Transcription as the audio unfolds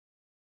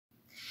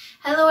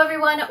Hello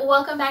everyone,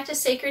 welcome back to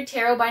Sacred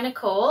Tarot by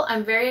Nicole.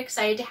 I'm very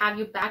excited to have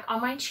you back on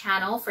my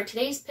channel for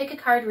today's pick a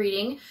card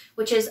reading,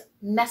 which is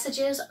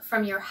messages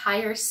from your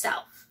higher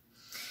self.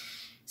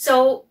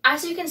 So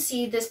as you can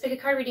see, this pick a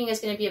card reading is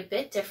going to be a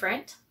bit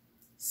different.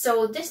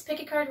 So this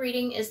pick a card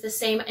reading is the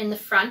same in the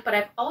front, but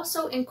I've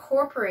also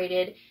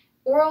incorporated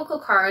oracle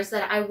cards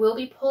that I will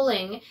be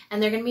pulling,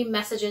 and they're going to be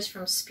messages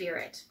from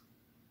spirit.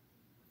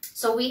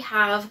 So we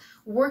have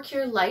Work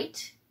Your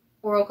Light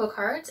oracle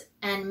cards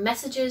and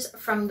messages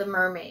from the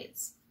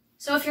mermaids.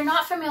 So if you're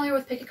not familiar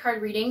with pick a card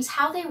readings,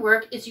 how they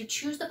work is you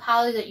choose the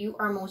pile that you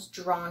are most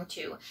drawn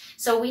to.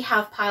 So we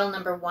have pile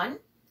number 1,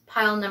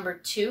 pile number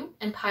 2,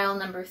 and pile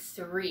number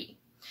 3.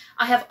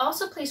 I have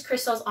also placed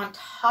crystals on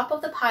top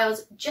of the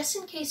piles just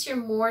in case you're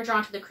more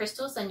drawn to the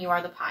crystals than you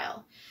are the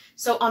pile.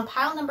 So on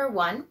pile number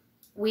 1,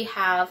 we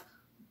have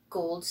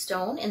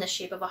goldstone in the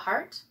shape of a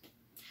heart.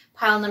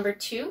 Pile number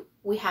 2,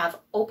 we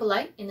have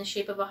opalite in the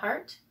shape of a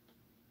heart.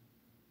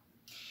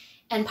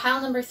 And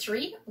pile number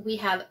 3, we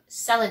have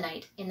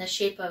selenite in the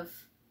shape of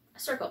a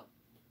circle.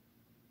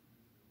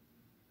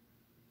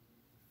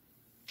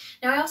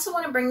 Now I also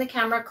want to bring the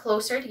camera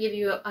closer to give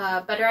you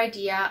a better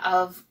idea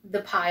of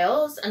the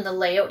piles and the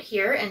layout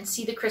here and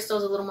see the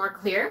crystals a little more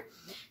clear.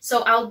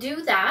 So I'll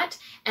do that,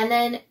 and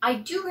then I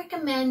do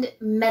recommend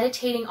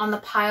meditating on the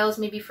piles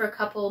maybe for a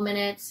couple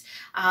minutes,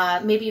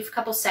 maybe a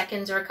couple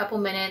seconds or a couple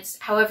minutes,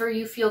 however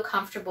you feel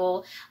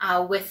comfortable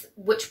with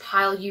which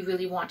pile you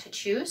really want to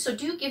choose. So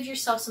do give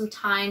yourself some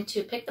time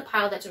to pick the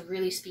pile that's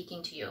really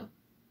speaking to you.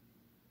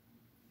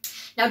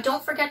 Now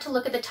don't forget to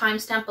look at the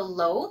timestamp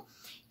below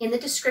in the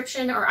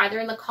description or either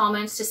in the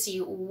comments to see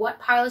what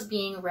pile is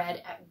being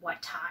read at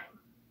what time.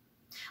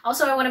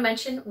 Also, I want to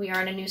mention we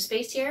are in a new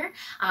space here.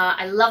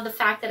 I love the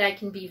fact that I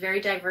can be very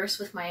diverse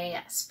with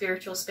my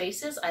spiritual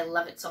spaces. I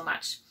love it so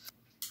much.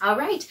 All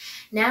right,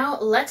 now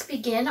let's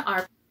begin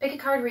our pick a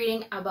card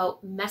reading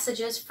about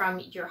messages from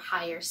your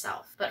higher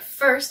self. But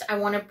first, I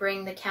want to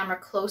bring the camera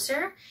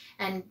closer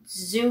and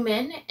zoom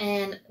in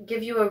and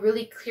give you a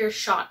really clear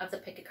shot of the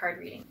pick a card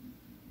reading.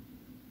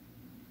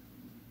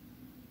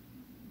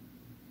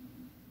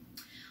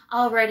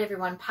 All right,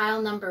 everyone,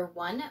 pile number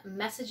 1,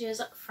 messages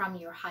from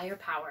your higher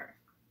power.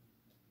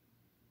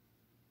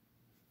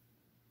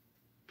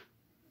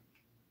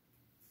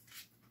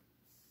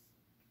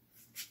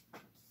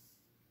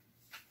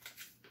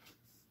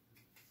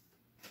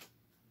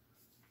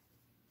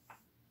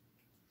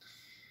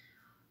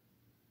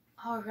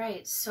 All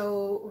right,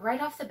 so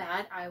right off the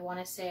bat, I want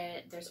to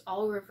say there's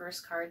all reverse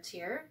cards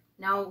here.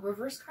 Now,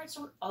 reverse cards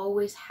don't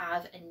always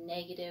have a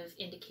negative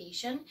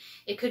indication.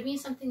 It could mean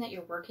something that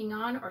you're working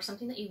on or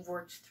something that you've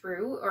worked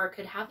through, or it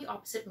could have the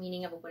opposite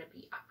meaning of it would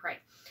be upright.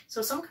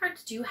 So some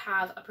cards do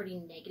have a pretty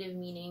negative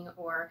meaning,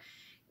 or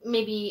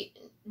maybe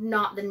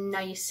not the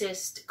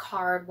nicest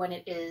card when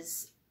it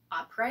is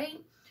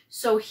upright.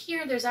 So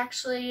here there's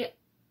actually,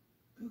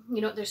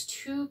 there's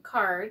 2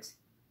 cards.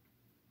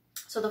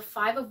 So the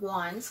 5 of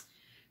Wands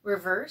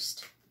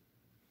reversed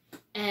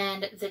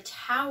and the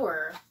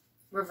Tower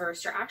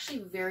reversed are actually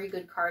very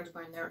good cards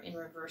when they're in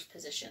reverse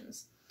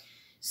positions.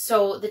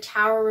 So the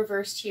Tower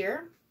reversed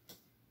here,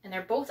 and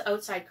they're both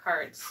outside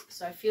cards.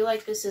 So I feel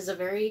like this is a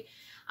very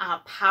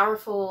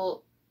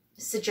powerful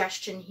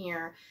suggestion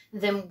here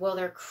than while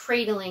they're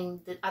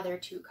cradling the other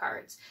 2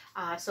 cards.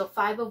 So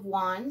 5 of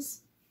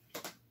Wands.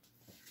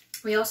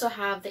 We also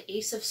have the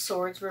Ace of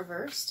Swords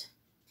reversed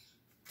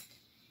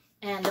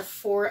and the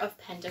 4 of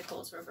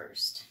Pentacles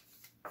reversed.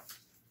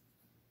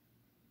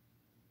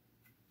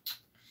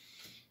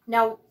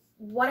 Now,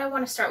 what I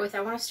want to start with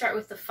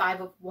the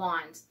 5 of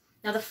Wands.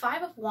 Now, the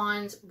 5 of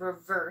Wands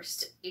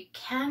reversed, it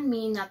can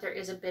mean that there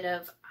is a bit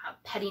of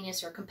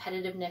pettiness or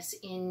competitiveness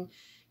in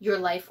your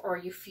life, or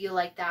you feel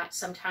like that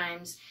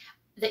sometimes,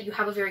 that you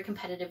have a very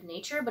competitive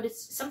nature, but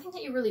it's something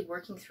that you're really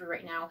working through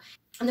right now.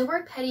 And the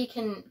word petty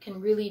can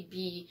really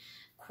be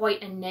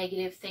quite a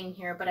negative thing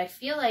here, but I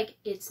feel like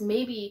it's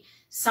maybe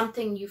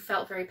something you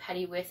felt very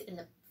petty with in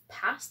the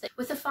past.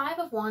 With the 5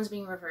 of Wands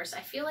being reversed, I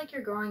feel like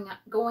you're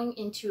going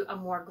into a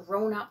more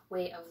grown-up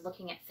way of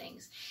looking at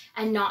things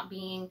and not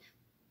being,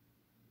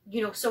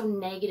 so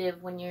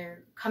negative when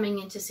you're coming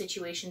into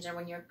situations or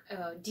when you're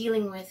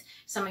dealing with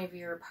some of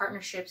your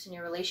partnerships and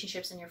your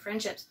relationships and your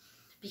friendships,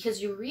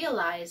 because you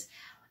realize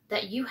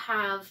that you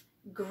have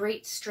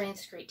great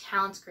strengths, great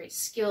talents, great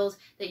skills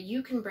that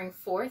you can bring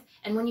forth.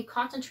 And when you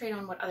concentrate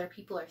on what other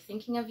people are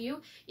thinking of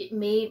you, it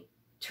may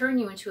turn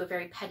you into a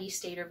very petty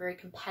state or very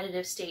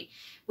competitive state,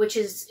 which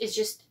is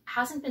just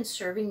hasn't been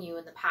serving you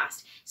in the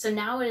past. So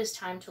now it is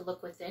time to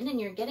look within, and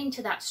you're getting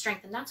to that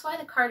strength. And that's why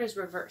the card is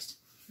reversed,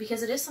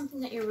 because it is something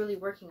that you're really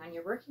working on.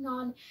 You're working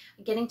on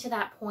getting to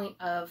that point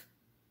of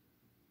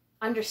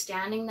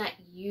understanding that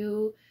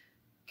you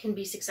can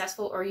be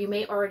successful, or you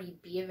may already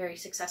be a very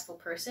successful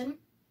person,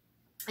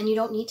 and you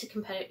don't need to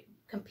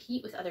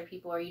compete with other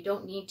people, or you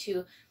don't need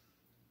to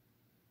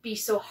be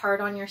so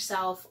hard on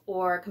yourself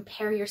or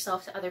compare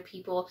yourself to other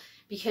people,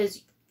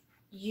 because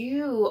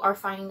you are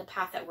finding the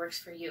path that works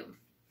for you.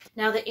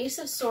 Now, the Ace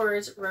of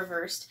Swords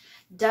reversed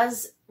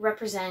does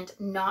represent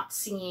not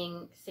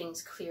seeing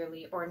things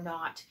clearly or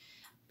not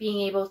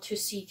being able to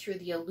see through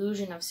the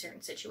illusion of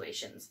certain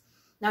situations.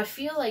 Now, I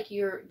feel like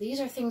these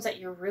are things that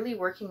you're really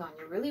working on.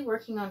 You're really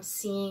working on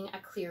seeing a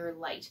clearer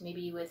light,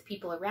 maybe with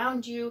people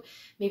around you,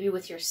 maybe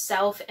with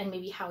yourself, and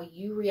maybe how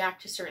you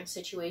react to certain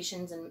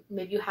situations, and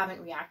maybe you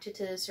haven't reacted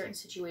to certain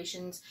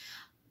situations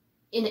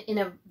in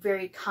a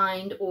very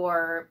kind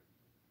or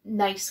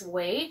nice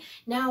way.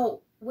 Now,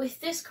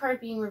 with this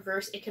card being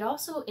reversed, it could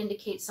also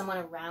indicate someone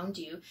around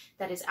you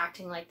that is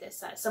acting like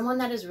this, someone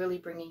that is really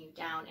bringing you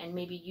down, and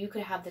maybe you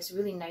could have this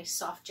really nice,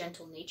 soft,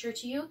 gentle nature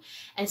to you,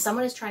 and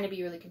someone is trying to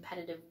be really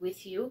competitive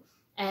with you,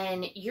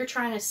 and you're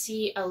trying to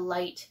see a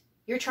light.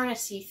 You're trying to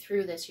see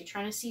through this. You're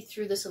trying to see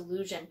through this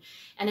illusion,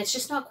 and it's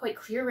just not quite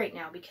clear right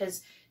now,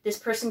 because this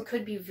person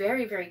could be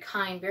very, very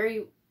kind,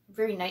 very,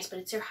 very nice, but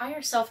it's your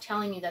higher self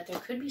telling you that there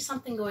could be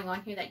something going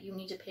on here that you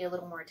need to pay a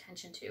little more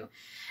attention to.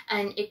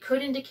 And it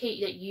could indicate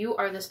that you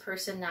are this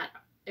person that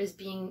is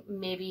being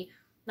maybe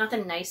not the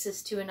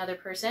nicest to another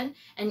person.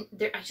 And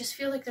I just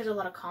feel like there's a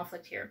lot of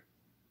conflict here.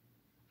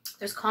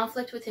 There's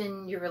conflict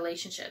within your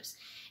relationships,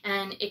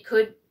 and it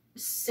could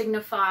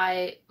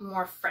signify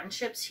more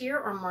friendships here,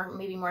 or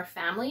maybe more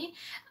family.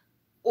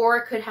 Or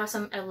it could have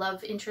a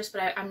love interest,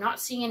 but I'm not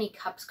seeing any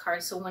cups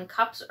cards. So when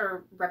cups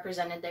are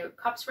represented,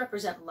 cups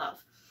represent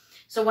love.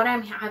 So what I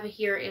have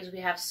here is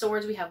we have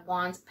swords, we have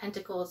wands,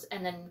 pentacles,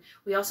 and then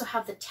we also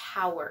have the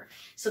tower.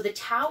 So the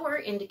tower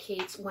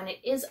indicates, when it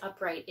is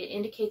upright, it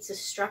indicates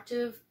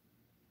destructive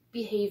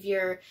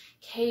behavior,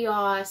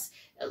 chaos,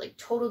 like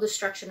total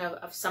destruction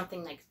of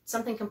something, like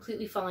something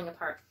completely falling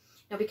apart.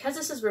 Now, because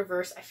this is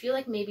reversed, I feel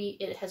like maybe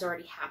it has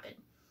already happened.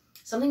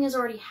 Something has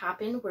already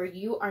happened where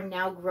you are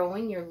now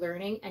growing, you're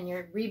learning, and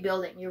you're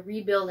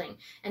rebuilding.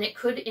 And it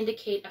could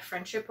indicate a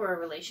friendship or a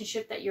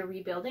relationship that you're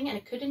rebuilding, and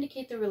it could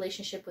indicate the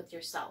relationship with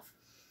yourself.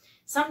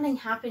 Something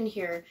happened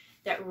here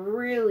that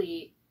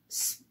really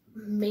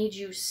made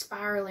you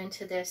spiral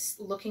into this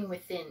looking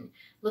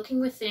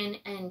within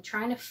and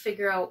trying to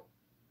figure out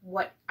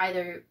what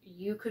either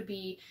you could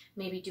be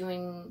maybe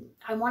doing,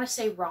 I want to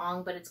say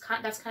wrong, but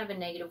that's kind of a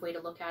negative way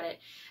to look at it.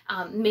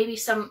 Maybe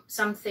some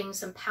things,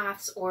 some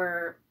paths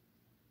or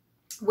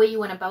way you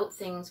went about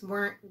things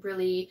weren't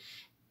really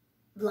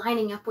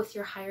lining up with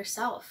your higher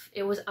self.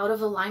 It was out of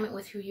alignment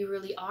with who you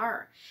really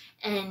are.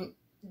 And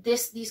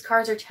these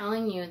cards are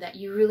telling you that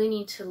you really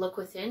need to look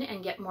within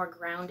and get more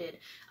grounded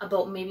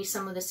about maybe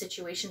some of the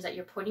situations that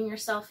you're putting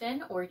yourself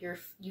in, or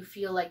you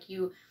feel like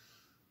you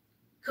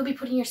could be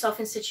putting yourself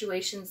in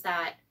situations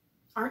that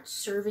aren't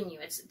serving you.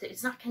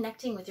 It's not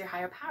connecting with your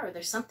higher power.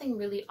 There's something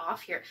really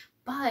off here,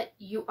 but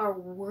you are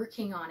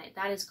working on it.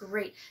 That is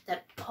great.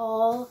 That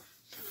all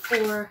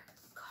 4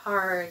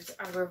 cards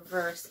are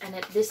reversed, and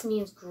this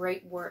means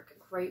great work.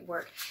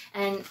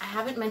 And I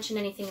haven't mentioned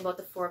anything about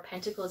the 4 of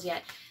Pentacles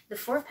yet. The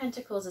 4 of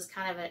Pentacles is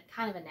kind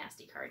of a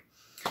nasty card.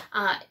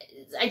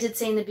 I did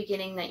say in the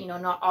beginning that,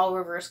 not all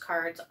reverse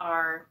cards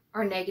are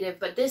negative,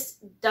 but this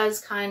does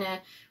kind of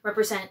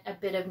represent a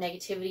bit of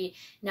negativity.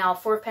 Now,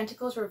 4 of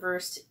Pentacles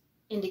reversed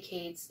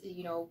indicates,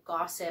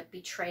 gossip,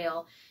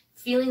 betrayal,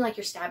 feeling like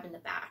you're stabbed in the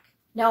back.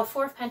 Now,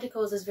 4 of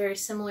Pentacles is very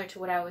similar to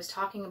what I was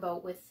talking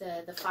about with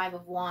the 5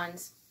 of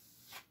Wands,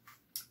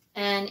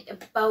 and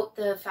about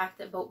the fact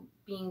that about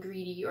being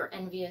greedy or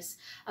envious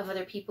of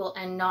other people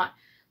and not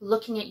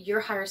looking at your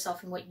higher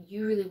self and what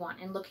you really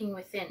want and looking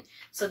within.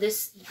 So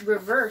this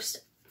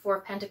reversed 4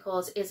 of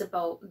Pentacles is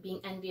about being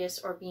envious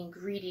or being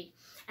greedy,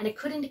 and it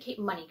could indicate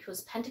money,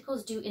 because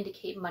Pentacles do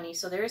indicate money.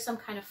 So there is some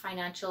kind of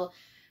financial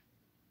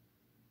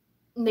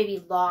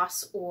maybe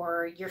loss,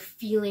 or you're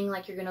feeling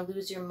like you're going to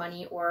lose your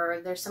money,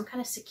 or there's some kind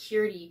of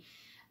security,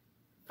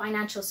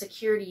 financial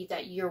security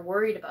that you're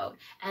worried about.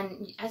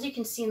 And as you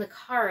can see in the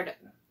card,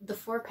 the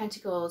 4 of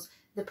Pentacles,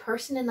 the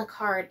person in the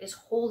card is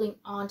holding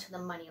on to the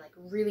money like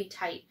really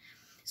tight.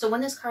 So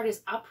when this card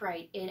is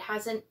upright, it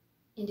has an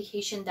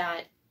indication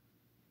that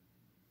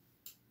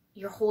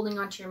you're holding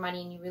on to your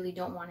money and you really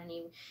don't want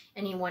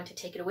anyone to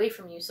take it away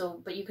from you.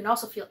 So, but you can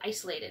also feel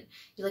isolated.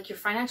 You're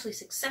financially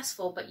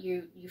successful, but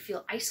you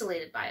feel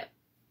isolated by it.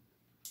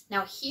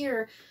 Now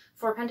here,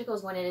 4 of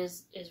Pentacles, when it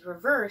is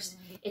reversed,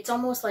 it's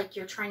almost like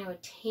you're trying to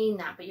attain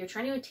that, but you're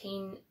trying to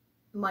attain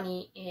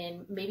money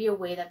in maybe a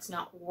way that's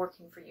not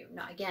working for you.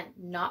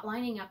 Not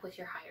lining up with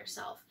your higher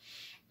self.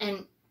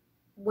 And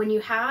when you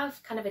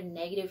have kind of a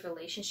negative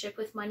relationship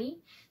with money,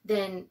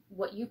 then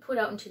what you put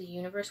out into the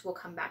universe will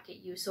come back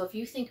at you. So if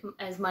you think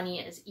as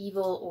money as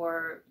evil,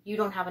 or you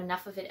don't have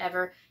enough of it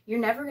ever, you're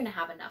never going to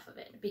have enough of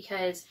it,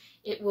 because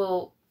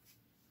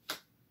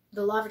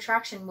the law of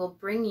attraction will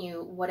bring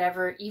you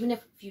whatever, even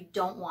if you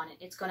don't want it,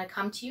 it's going to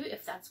come to you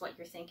if that's what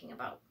you're thinking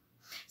about.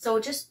 So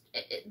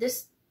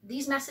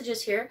these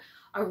messages here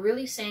are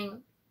really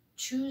saying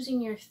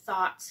choosing your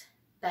thoughts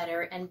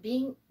better and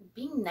being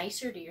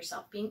nicer to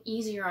yourself, being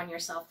easier on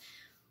yourself,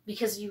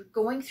 because you're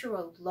going through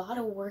a lot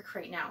of work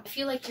right now. I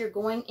feel like you're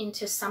going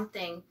into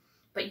something,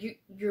 but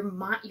you're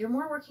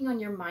more working on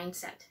your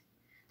mindset.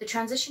 The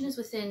transition is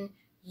within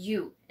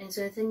you, and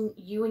so within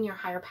you and your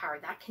higher power,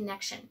 that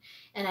connection.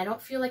 And I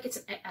don't feel like it's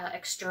an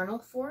external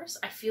force.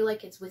 I feel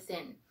like it's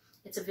within.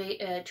 It's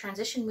a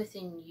transition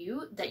within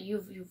you that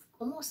you've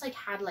almost like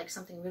had like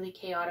something really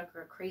chaotic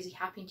or crazy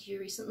happening to you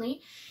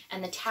recently,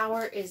 and the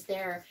Tower is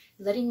there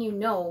letting you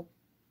know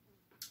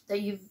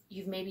that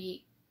you've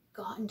maybe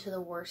gotten to the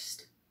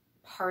worst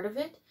part of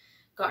it,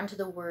 gotten to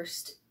the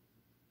worst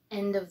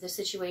end of the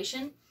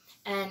situation.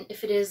 And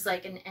if it is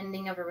like an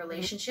ending of a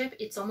relationship,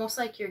 it's almost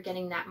like you're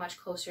getting that much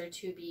closer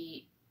to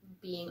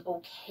being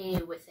okay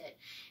with it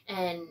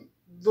and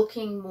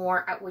looking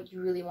more at what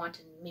you really want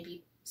and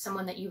maybe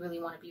someone that you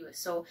really want to be with.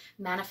 So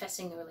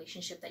manifesting the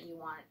relationship that you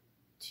want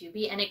to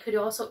be. And it could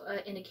also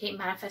indicate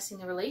manifesting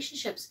the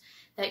relationships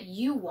that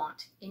you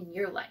want in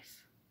your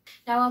life.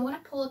 Now I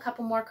want to pull a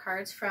couple more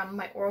cards from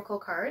my oracle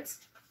cards.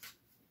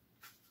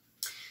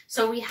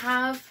 So we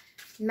have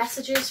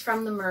messages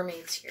from the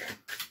mermaids here.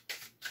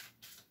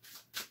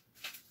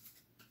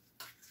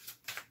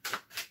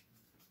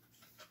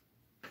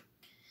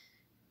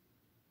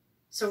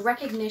 So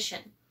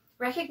recognition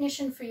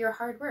for your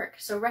hard work.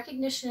 So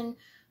recognition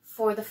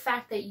for the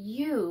fact that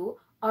you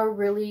are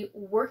really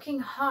working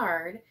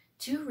hard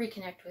to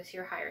reconnect with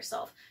your higher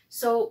self.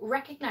 So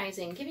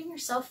recognizing, giving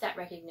yourself that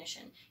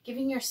recognition,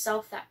 giving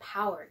yourself that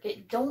power.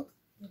 Don't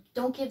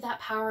give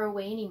that power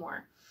away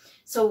anymore.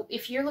 So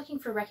if you're looking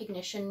for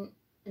recognition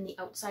in the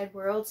outside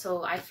world,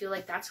 so I feel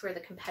like that's where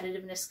the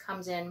competitiveness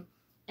comes in,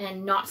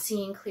 and not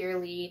seeing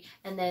clearly,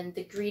 and then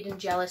the greed and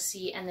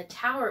jealousy and the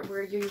Tower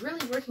where you're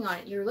really working on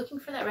it. You're looking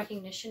for that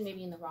recognition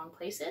maybe in the wrong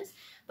places,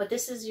 but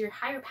this is your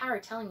higher power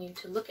telling you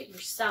to look at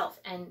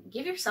yourself and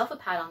give yourself a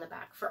pat on the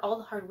back for all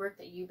the hard work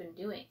that you've been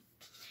doing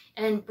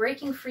and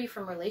breaking free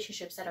from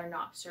relationships that are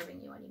not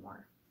serving you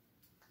anymore.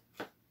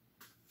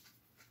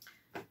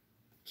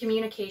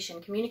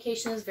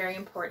 Communication is very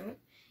important.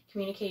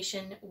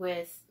 Communication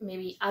with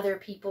maybe other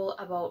people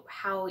about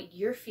how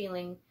you're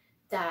feeling,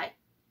 that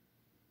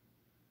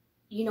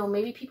you know,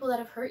 maybe people that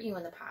have hurt you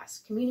in the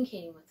past,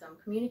 communicating with them,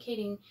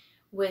 communicating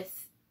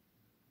with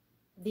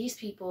these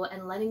people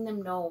and letting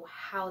them know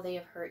how they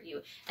have hurt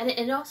you. And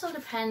it also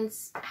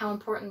depends how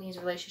important these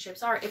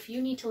relationships are. If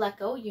you need to let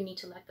go, you need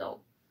to let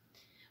go.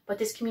 But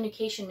this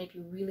communication may be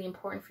really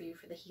important for you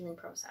for the healing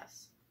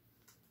process.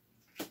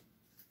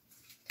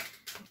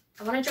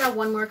 I want to draw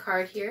one more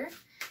card here.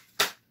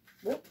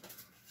 Whoop.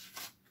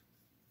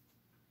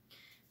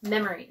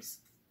 Memories.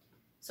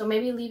 So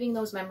maybe leaving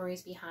those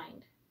memories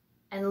behind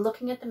and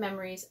looking at the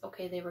memories.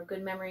 Okay, they were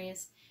good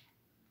memories,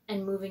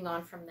 and moving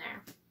on from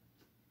there.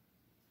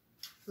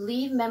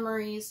 Leave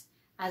memories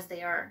as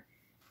they are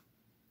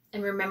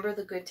and remember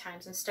the good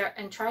times,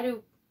 and try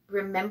to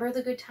remember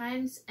the good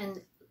times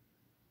and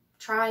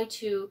try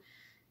to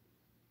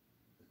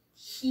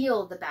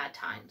heal the bad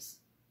times.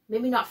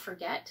 Maybe not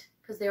forget,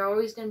 because there are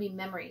always going to be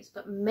memories,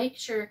 but make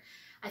sure,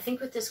 I think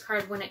with this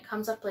card, when it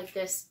comes up like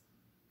this,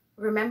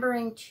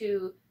 remembering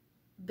to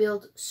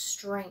build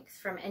strength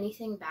from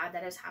anything bad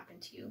that has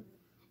happened to you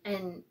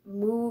and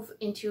move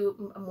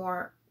into a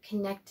more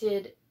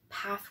connected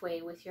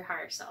pathway with your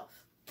higher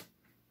self.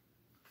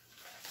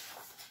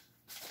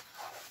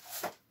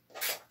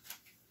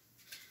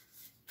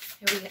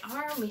 Here we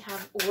are, we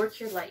have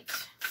Work Your Light.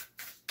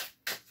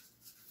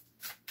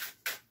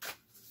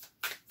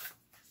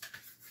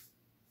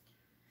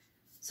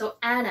 So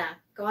Anna,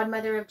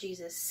 godmother of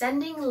Jesus,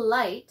 sending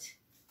light,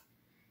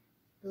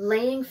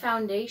 laying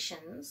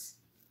foundations,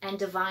 and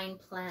divine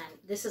plan.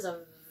 This is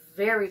a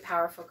very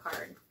powerful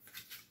card.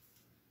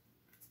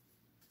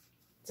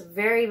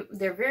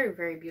 They're very,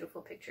 very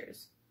beautiful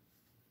pictures.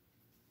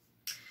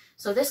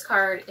 So this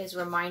card is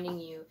reminding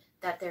you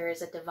that there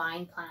is a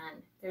divine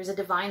plan. There's a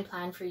divine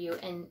plan for you.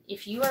 And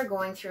if you are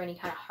going through any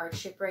kind of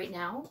hardship right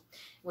now,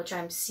 which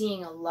I'm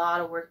seeing a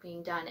lot of work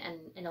being done,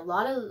 and a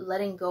lot of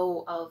letting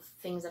go of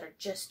things that are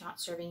just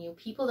not serving you,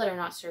 people that are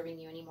not serving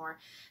you anymore.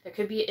 There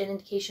could be an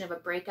indication of a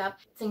breakup,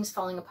 things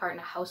falling apart in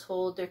a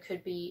household. There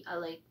could be a,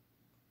 like,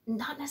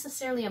 not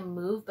necessarily a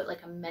move, but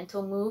like a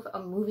mental move,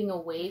 a moving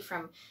away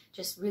from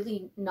just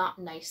really not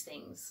nice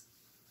things.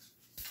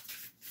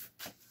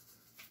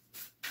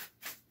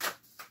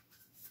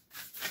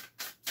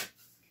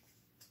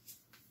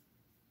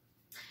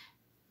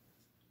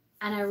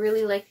 And I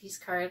really like these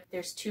cards.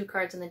 There's two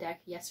cards in the deck,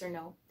 yes or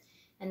no.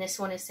 And this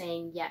one is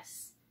saying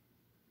yes.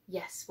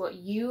 Yes, what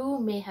you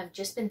may have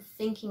just been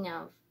thinking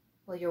of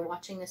while you're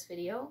watching this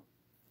video,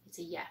 it's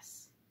a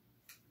yes.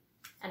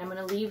 And I'm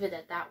going to leave it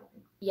at that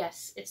one.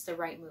 Yes, it's the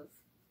right move.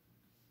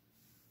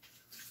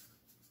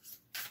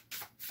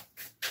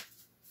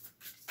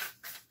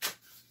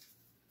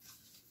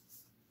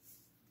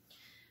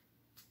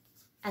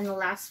 And the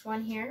last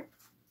one here,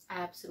 I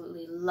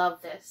absolutely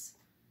love this.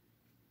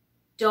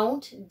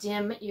 Don't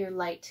dim your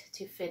light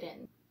to fit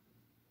in.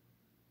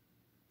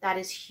 That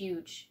is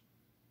huge.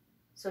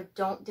 So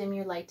don't dim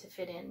your light to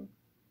fit in.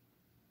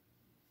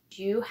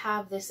 You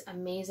have this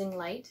amazing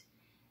light,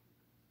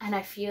 and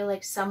I feel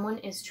like someone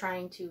is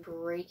trying to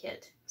break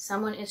it.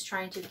 Someone is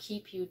trying to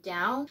keep you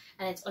down,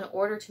 and it's in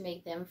order to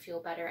make them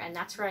feel better. And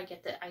that's where I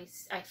get that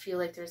I feel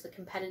like there's the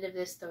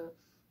competitiveness,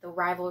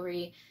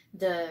 rivalry,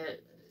 the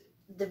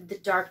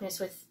darkness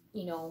with,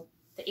 you know,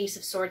 the Ace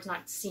of Swords,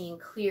 not seeing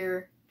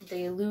clear,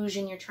 the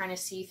illusion you're trying to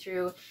see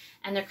through.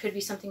 And there could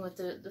be something with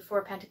the Four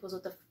of Pentacles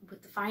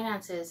with the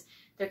finances.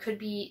 There could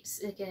be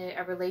like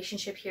a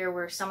relationship here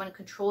where someone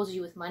controls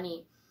you with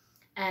money,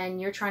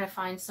 and you're trying to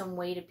find some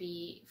way to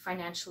be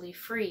financially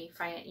free,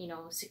 you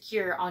know,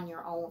 secure on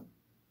your own.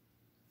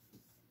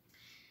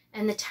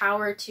 And the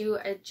Tower too,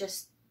 it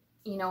just,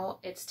 you know,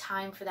 it's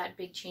time for that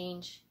big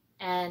change.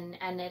 And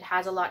it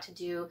has a lot to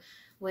do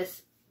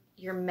with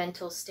your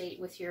mental state,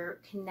 with your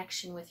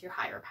connection with your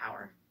higher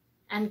power.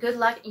 And good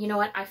luck. You know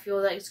what? I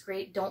feel that it's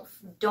great.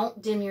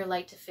 Don't dim your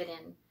light to fit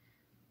in.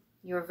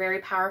 You're very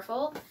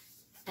powerful.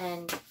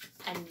 And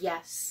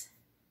yes,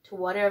 to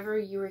whatever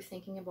you were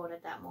thinking about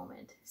at that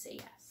moment, say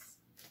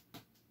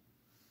yes.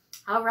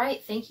 All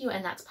right. Thank you.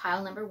 And that's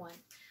pile number 1.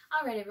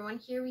 All right, everyone.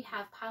 Here we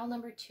have pile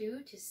number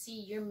 2 to see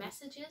your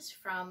messages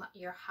from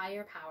your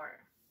higher power.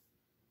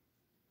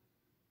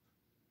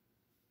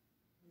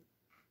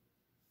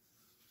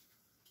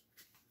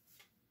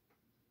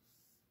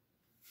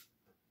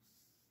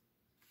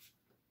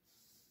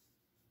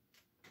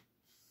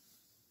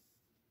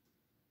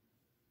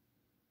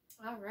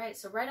 All right,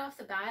 so right off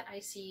the bat,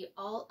 I see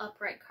all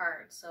upright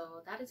cards,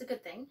 so that is a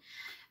good thing.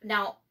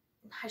 Now,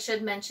 I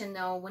should mention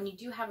though, when you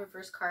do have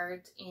reverse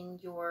cards in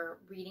your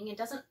reading, it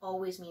doesn't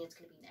always mean it's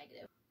going to be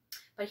negative.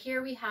 But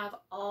here we have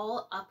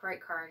all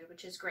upright cards,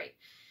 which is great.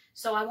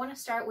 So I want to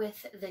start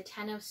with the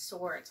Ten of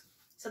Swords.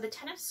 So the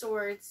Ten of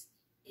Swords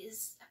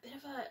is a bit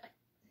of a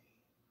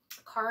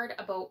card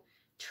about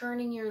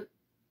turning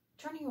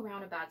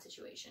around a bad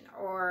situation,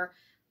 or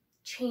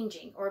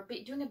changing, or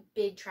doing a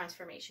big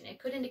transformation. It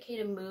could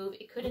indicate a move.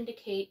 It could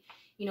indicate,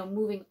 you know,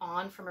 moving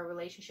on from a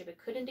relationship. It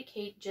could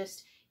indicate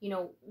just, you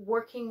know,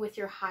 working with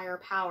your higher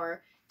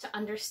power to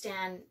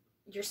understand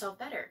yourself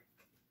better.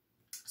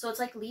 So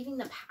it's like leaving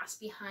the past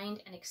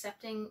behind and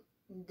accepting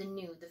the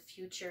new, the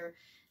future,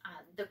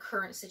 the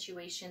current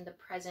situation, the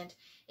present.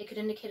 It could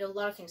indicate a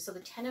lot of things. So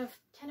the Ten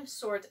of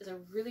Swords is a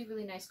really,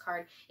 really nice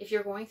card. If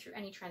you're going through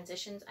any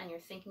transitions and you're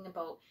thinking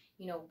about,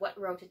 you know, what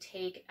road to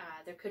take,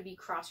 there could be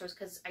crossroads,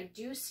 because I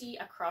do see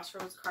a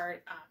crossroads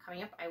card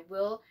coming up. I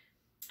will,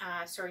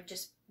 sorry,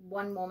 just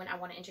one moment. I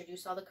want to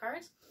introduce all the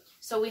cards.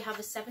 So we have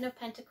the Seven of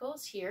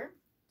Pentacles here.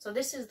 So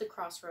this is the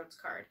crossroads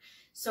card.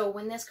 So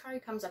when this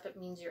card comes up, it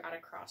means you're at a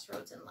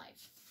crossroads in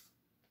life.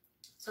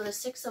 So the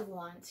Six of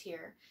Wands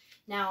here.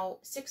 Now,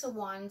 Six of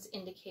Wands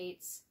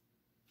indicates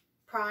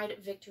pride,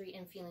 victory,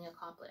 and feeling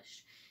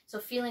accomplished. So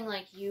feeling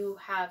like you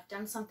have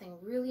done something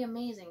really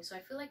amazing. So I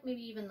feel like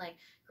maybe even like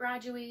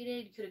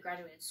graduated, you could have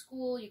graduated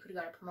school, you could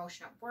have got a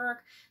promotion at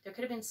work. There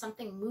could have been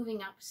something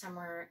moving up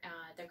somewhere.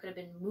 There could have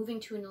been moving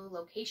to a new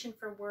location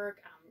for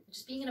work.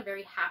 Just being in a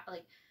very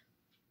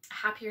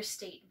happier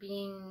state,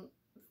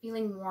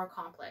 feeling more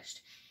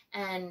accomplished.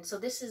 And so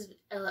this is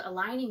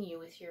aligning you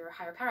with your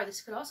higher power.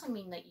 This could also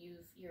mean that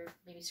you're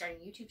maybe starting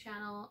a YouTube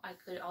channel. I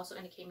could also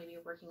indicate maybe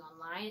you're working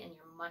online and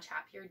you're much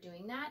happier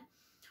doing that.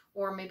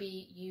 Or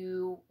maybe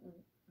you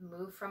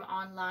move from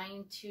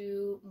online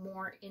to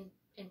more in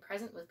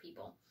present with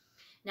people.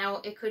 Now,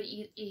 it could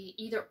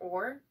either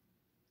or.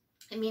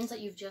 It means that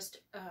you've just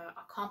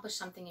accomplished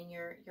something and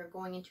you're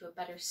going into a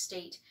better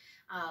state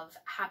of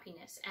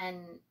happiness,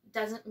 and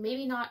doesn't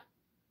maybe not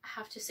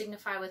have to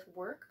signify with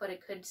work, but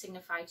it could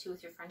signify too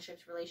with your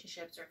friendships,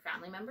 relationships, or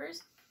family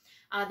members.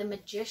 The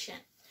Magician.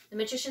 The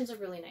Magician's a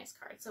really nice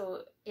card.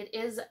 So it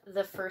is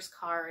the first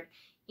card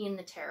in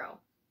the tarot.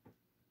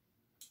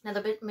 Now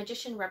the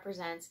Magician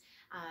represents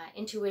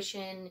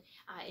intuition,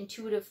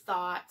 intuitive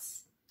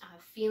thoughts,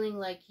 feeling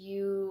like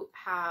you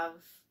have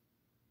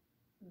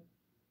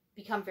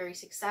become very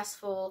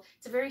successful.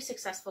 It's a very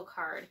successful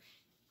card.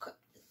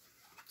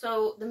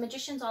 So the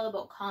Magician's all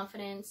about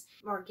confidence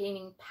or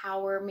gaining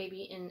power,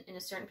 maybe in a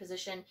certain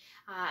position.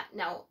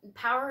 Now,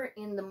 power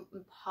in the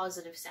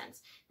positive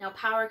sense. Now,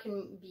 power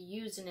can be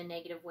used in a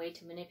negative way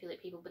to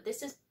manipulate people, but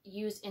this is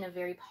used in a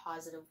very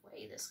positive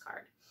way, this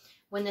card,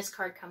 when this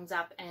card comes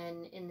up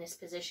and in this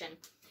position.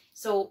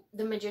 So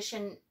the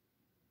Magician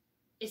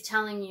is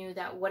telling you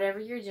that whatever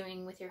you're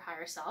doing with your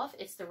higher self,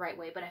 it's the right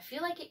way. But I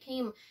feel like it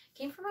came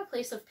from a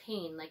place of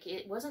pain. Like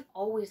it wasn't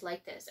always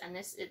like this. And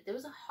there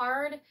was a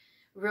hard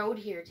road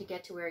here to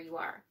get to where you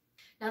are.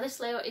 Now this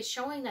Leo is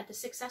showing that the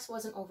success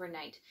wasn't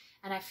overnight,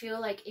 and I feel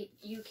like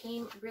you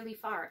came really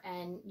far,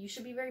 and you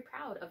should be very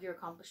proud of your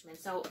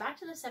accomplishments. So back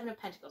to the Seven of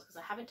Pentacles, because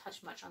I haven't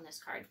touched much on this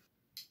card.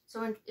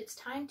 So it's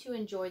time to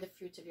enjoy the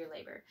fruits of your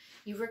labor.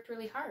 You've worked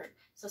really hard.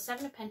 So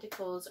Seven of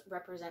Pentacles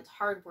represents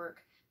hard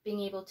work,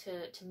 being able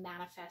to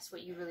manifest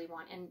what you really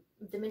want. And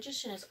the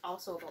Magician is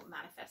also about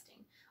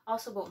manifesting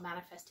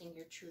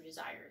your true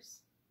desires.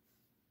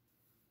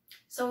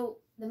 So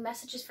the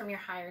messages from your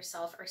higher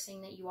self are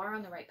saying that you are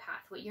on the right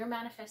path. What you're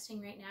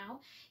manifesting right now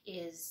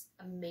is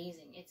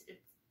amazing.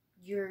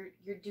 You're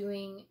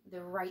doing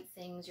the right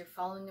things. You're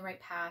following the right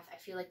path. I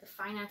feel like the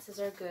finances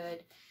are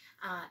good.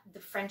 The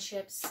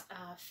friendships,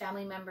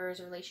 family members,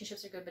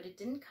 relationships are good, but it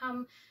didn't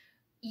come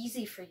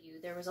easy for you.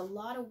 There was a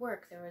lot of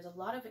work. There was a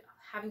lot of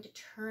having to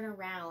turn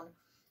around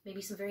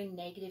maybe some very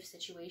negative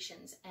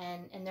situations,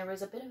 and there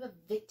was a bit of a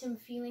victim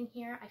feeling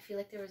here. I feel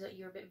like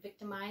you're a bit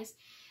victimized,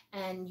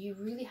 and you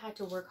really had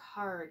to work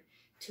hard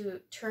to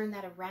turn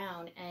that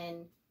around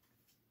and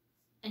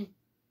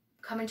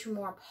come into a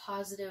more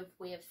positive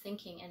way of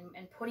thinking,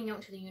 and putting out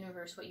into the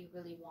universe what you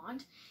really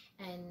want,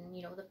 and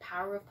you know, the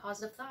power of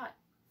positive thought.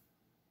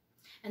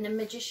 And the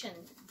Magician,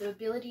 the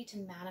ability to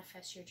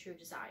manifest your true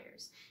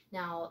desires.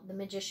 Now, the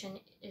Magician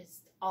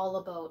is all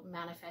about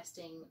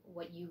manifesting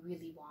what you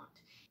really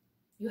want.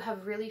 You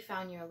have really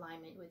found your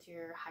alignment with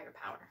your higher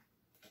power.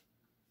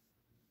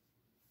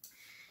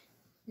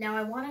 Now,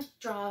 I want to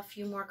draw a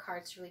few more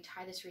cards to really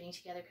tie this reading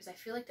together, because I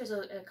feel like there's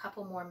a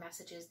couple more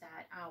messages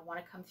that want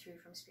to come through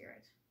from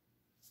Spirit.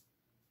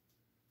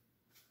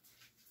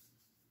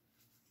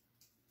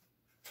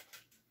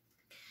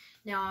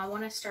 Now, I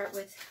want to start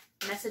with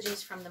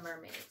messages from the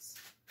mermaids.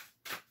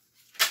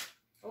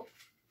 Oh.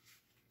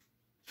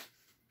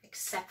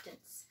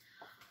 Acceptance.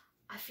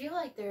 I feel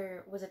like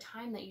there was a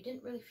time that you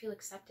didn't really feel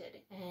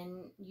accepted,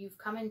 and you've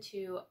come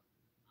into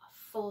a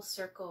full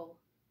circle,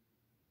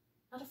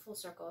 not a full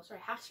circle,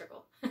 sorry, half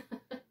circle,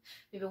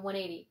 maybe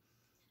 180,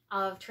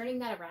 of turning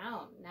that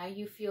around. Now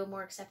you feel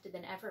more accepted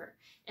than ever.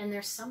 And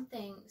there's some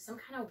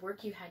kind of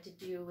work you had to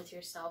do with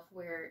yourself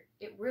where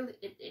it really,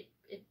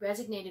 it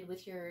resonated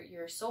with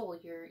your soul,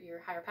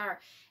 your higher power.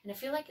 And I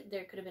feel like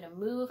there could have been a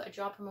move, a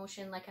job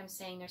promotion, like I'm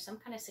saying, there's some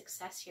kind of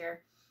success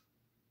here.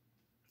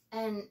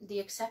 And the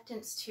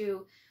acceptance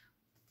to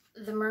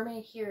the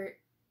mermaid here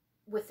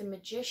with the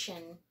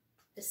Magician,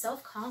 the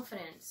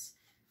self-confidence,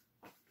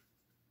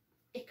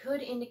 it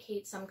could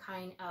indicate some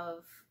kind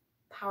of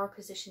power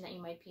position that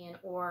you might be in,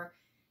 or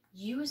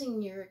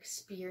using your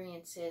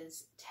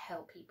experiences to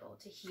help people,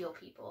 to heal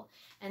people.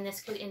 And this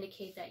could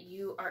indicate that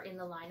you are in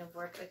the line of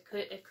work.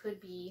 It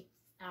could be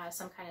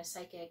some kind of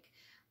psychic.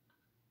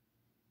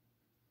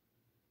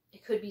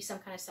 It could be some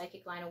kind of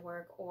psychic line of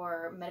work,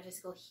 or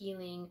metaphysical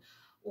healing,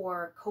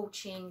 or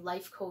coaching,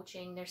 life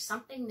coaching. There's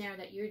something there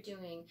that you're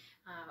doing.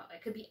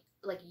 It could be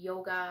like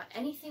yoga,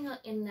 anything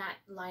in that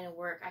line of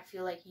work. I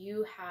feel like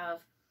you have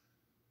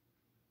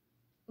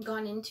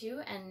gone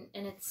into, and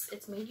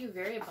it's made you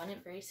very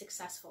abundant, very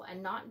successful,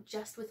 and not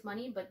just with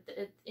money, but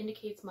it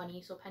indicates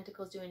money. So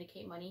pentacles do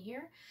indicate money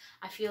here.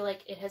 I feel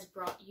like it has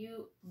brought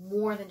you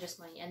more than just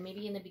money. And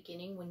maybe in the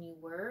beginning, when you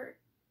were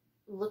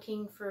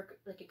looking for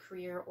like a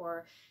career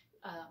or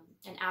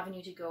an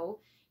avenue to go,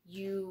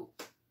 you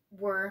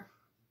were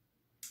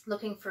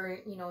looking for,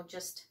 you know,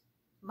 just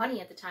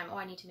money at the time. Oh,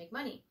 I need to make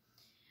money.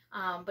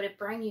 But it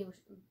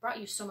brought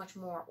you so much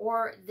more.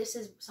 Or this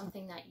is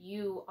something that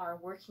you are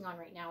working on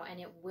right now, and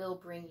it will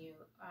bring you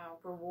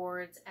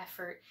rewards,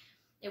 effort.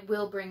 It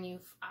will bring you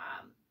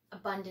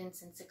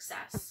abundance and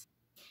success.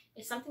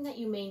 It's something that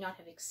you may not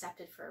have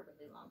accepted for a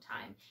really long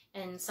time,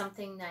 and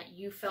something that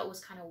you felt was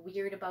kind of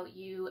weird about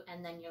you,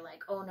 and then you're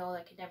like, oh no,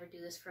 I could never do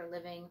this for a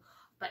living,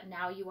 but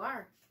now you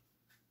are.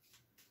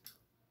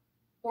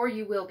 Or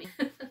you will be.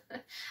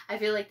 I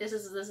feel like this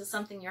is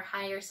something your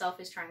higher self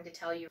is trying to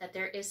tell you, that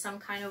there is some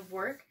kind of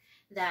work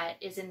that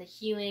is in the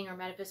healing or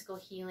metaphysical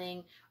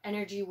healing,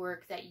 energy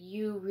work that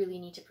you really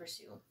need to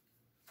pursue.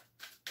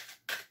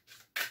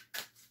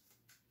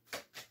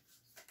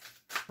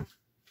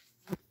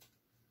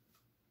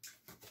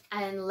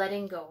 And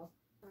letting go.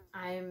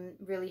 I'm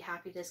really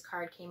happy this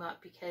card came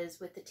up, because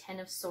with the 10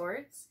 of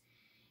Swords,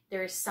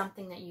 there is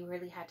something that you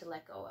really had to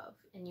let go of,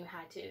 and you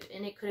had to,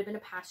 and it could have been a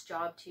past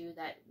job too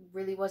that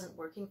really wasn't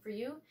working for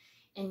you,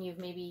 and you've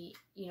maybe,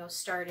 you know,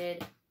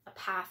 started a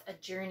path, a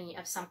journey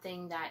of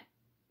something that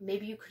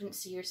maybe you couldn't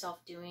see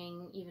yourself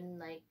doing even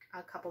like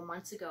a couple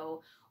months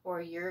ago or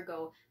a year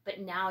ago, but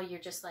now you're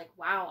just like,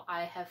 wow,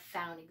 I have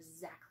found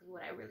exactly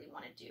what I really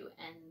want to do.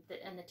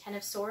 And the 10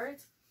 of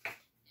Swords,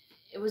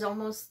 there was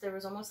almost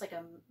like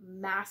a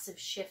massive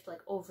shift, like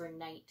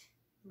overnight,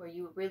 where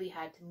you really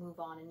had to move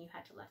on and you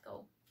had to let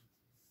go.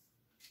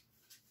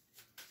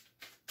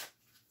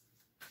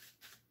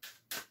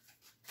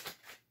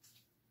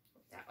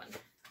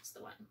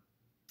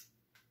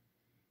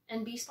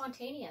 And be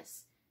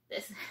spontaneous.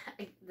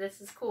 This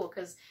is cool,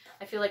 because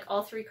I feel like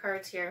all three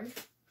cards here,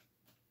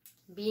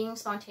 being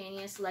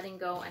spontaneous, letting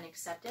go, and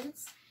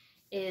acceptance,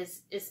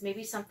 is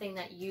maybe something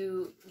that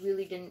you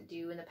really didn't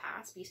do in the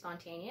past. Be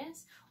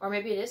spontaneous. Or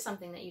maybe it is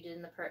something that you did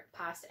in the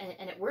past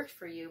and it worked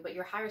for you, but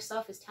your higher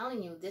self is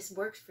telling you this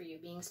works for you,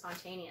 being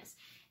spontaneous.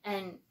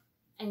 And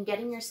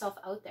getting yourself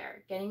out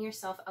there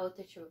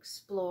to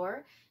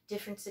explore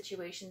different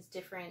situations,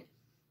 different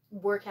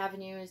work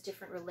avenues,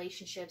 different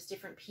relationships,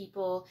 different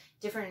people,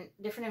 different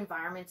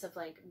environments of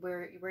like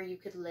where you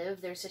could live.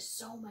 There's just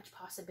so much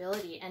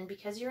possibility, and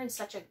because you're in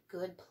such a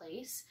good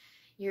place,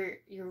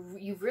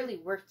 you've really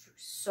worked through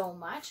so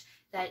much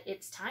that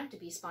it's time to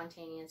be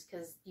spontaneous,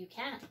 because you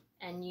can,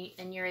 and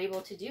you're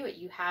able to do it.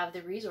 You have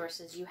the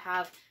resources, you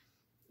have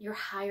your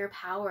higher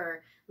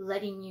power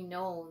letting you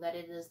know that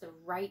it is the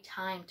right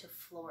time to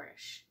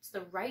flourish. It's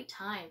the right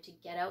time to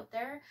get out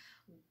there,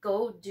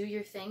 go do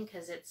your thing,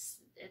 because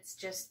it's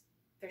just,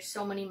 there's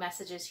so many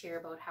messages here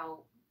about how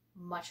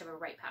much of a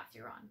right path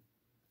you're on.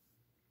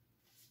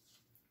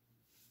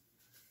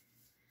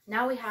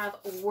 Now we have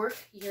Work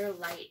Your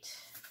Light.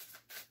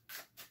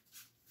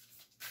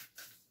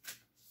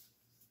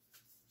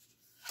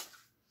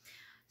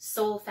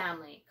 Soul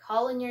Family.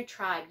 Call in your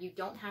tribe. You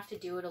don't have to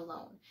do it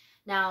alone.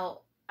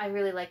 Now, I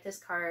really like this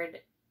card.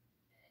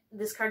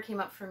 This card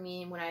came up for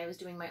me when I was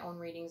doing my own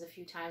readings a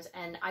few times,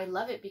 and I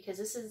love it because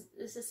this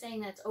is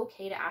saying that it's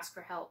okay to ask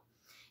for help.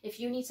 If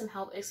you need some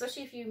help,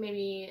 especially if you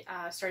maybe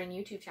starting a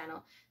YouTube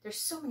channel, there's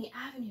so many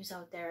avenues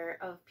out there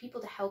of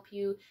people to help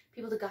you,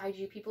 people to guide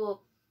you,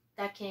 people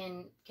that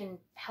can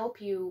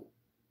help you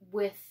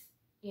with,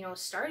 you know,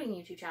 starting a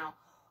YouTube channel.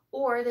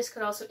 Or this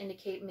could also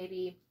indicate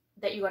maybe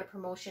that you got a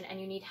promotion and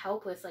you need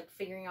help with like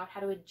figuring out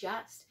how to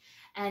adjust,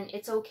 and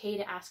it's okay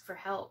to ask for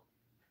help.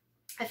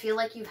 I feel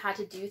like you've had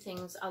to do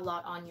things a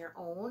lot on your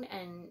own,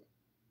 and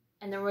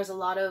there was a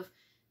lot of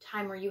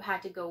time where you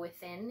had to go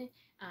within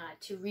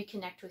to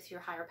reconnect with your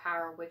higher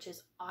power, which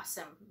is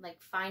awesome.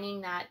 Like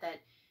finding that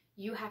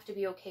you have to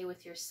be okay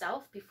with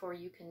yourself before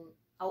you can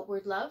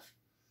outward love,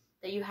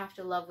 that you have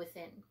to love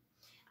within.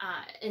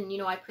 And you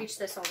know, I preach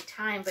this all the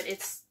time, but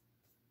it's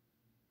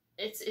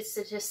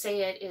to just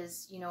say it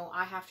is, you know,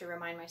 I have to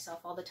remind myself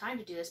all the time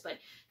to do this. But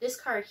this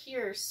card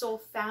here, Soul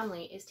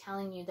Family, is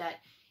telling you that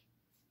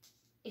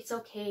it's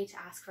okay to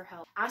ask for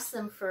help. Ask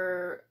them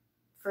for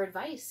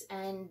advice,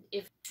 and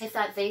if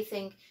that they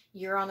think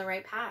you're on the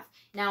right path.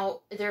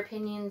 Now, their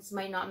opinions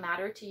might not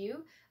matter to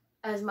you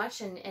as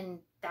much, and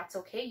that's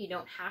okay. You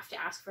don't have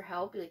to ask for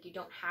help. Like, you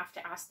don't have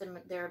to ask them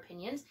their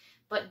opinions.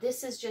 But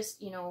this is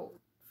just, you know,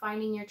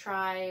 finding your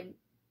tribe,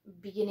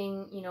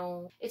 beginning, you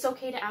know, it's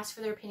okay to ask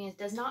for their opinions.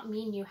 Does not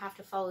mean you have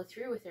to follow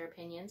through with their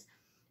opinions.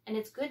 And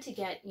it's good to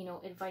get, you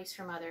know, advice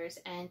from others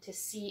and to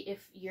see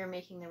if you're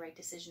making the right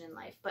decision in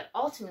life. But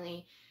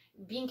ultimately,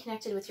 being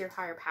connected with your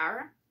higher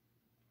power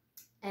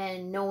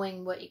and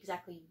knowing what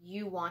exactly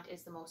you want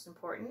is the most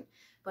important.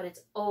 But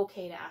it's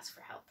okay to ask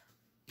for help.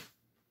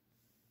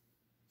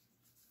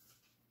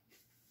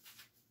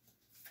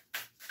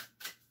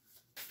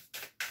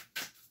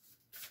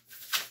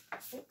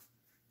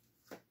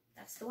 Oh,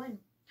 that's the one.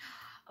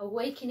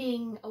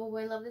 Awakening. Oh,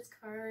 I love this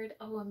card.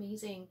 Oh,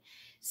 amazing.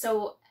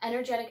 So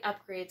energetic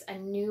upgrades, a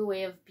new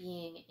way of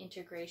being,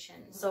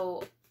 integration.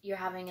 So you're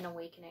having an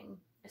awakening,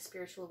 a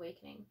spiritual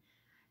awakening.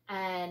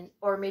 And,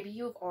 or maybe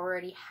you've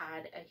already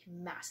had a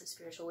massive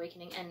spiritual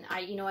awakening. And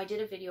I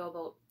did a video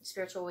about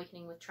spiritual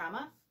awakening with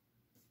trauma.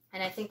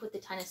 And I think with the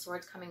Ten of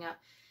Swords coming up,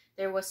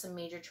 there was some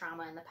major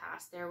trauma in the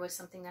past. There was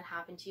something that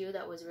happened to you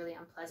that was really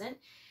unpleasant.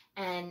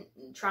 And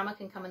trauma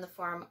can come in the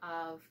form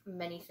of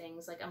many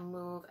things, like a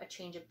move, a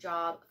change of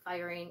job,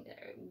 firing,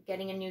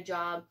 getting a new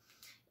job,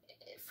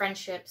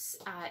 friendships.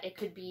 It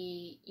could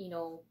be, you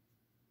know,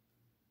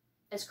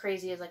 as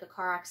crazy as like a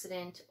car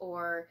accident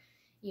or,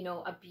 you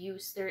know,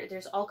 abuse.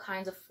 There's all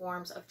kinds of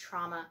forms of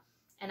trauma.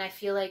 And I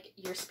feel like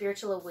your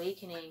spiritual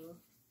awakening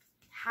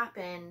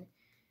happened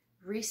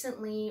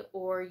recently,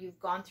 or you've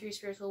gone through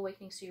spiritual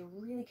awakening, so you're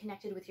really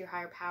connected with your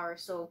higher power.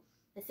 So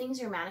the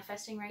things you're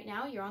manifesting right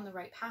now, you're on the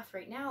right path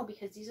right now,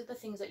 because these are the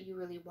things that you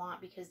really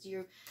want, because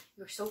you're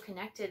so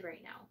connected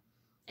right now,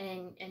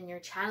 and you're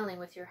channeling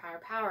with your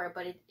higher power.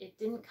 But it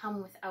didn't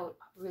come without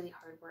really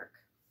hard work.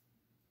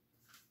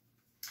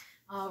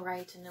 All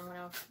right, and I'm going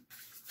to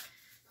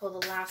pull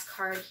the last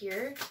card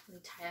here. Let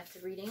me tie up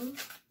the reading.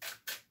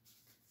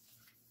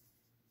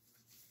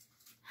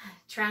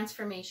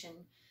 Transformation.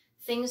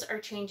 Things are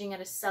changing at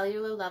a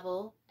cellular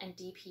level and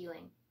deep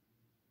healing.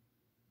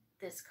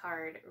 This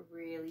card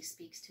really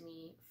speaks to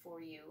me for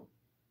you.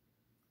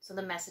 So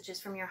the messages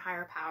from your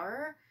higher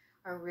power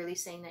are really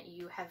saying that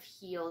you have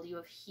healed,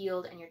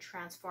 and you're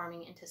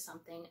transforming into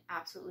something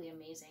absolutely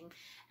amazing.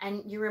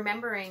 And you're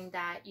remembering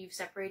that you've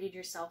separated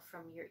yourself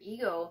from your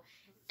ego,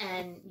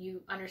 and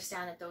you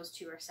understand that those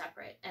two are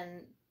separate.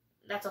 And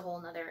that's a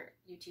whole nother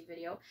YouTube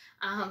video.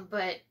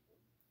 But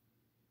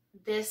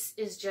this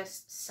is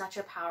just such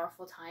a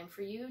powerful time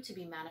for you to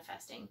be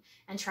manifesting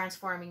and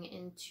transforming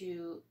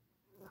into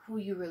who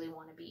you really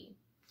want to be.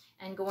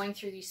 And going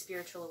through these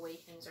spiritual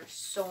awakenings are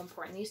so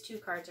important. These two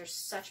cards are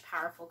such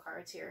powerful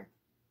cards here.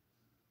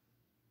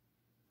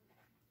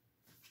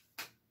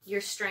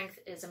 Your strength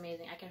is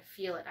amazing. I can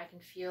feel it. I can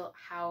feel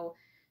how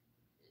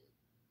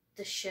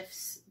the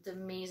shifts, the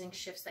amazing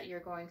shifts that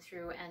you're going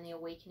through, and the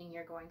awakening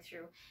you're going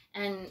through,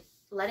 and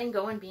letting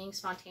go and being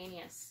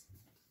spontaneous.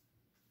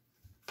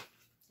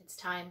 It's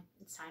time.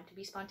 It's time to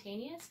be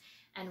spontaneous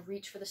and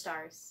reach for the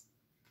stars.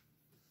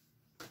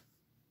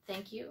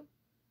 Thank you.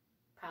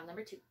 Pile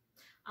number 2.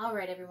 All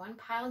right, everyone.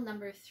 Pile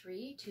number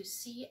 3, to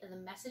see the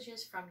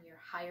messages from your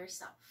higher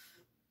self.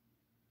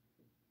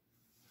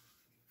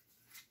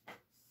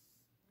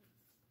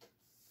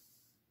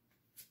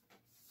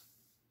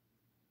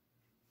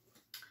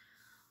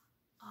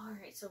 All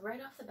right, so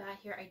right off the bat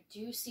here, I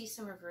do see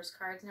some reverse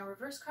cards. Now,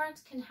 reverse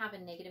cards can have a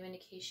negative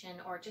indication,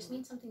 or it just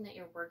means something that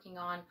you're working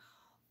on,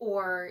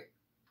 or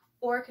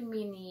it can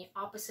mean the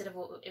opposite of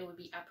what it would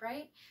be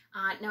upright.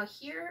 Now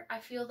here, I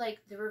feel like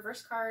the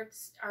reverse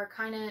cards are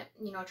kind of,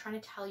 you know, trying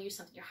to tell you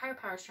something. Your higher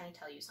power is trying to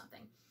tell you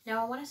something.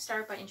 Now I want to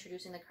start by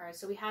introducing the cards.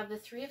 So we have the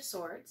 3 of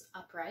Swords,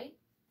 upright.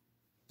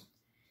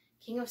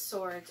 King of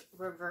Swords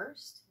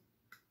reversed,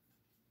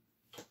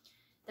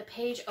 the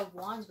Page of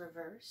Wands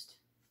reversed,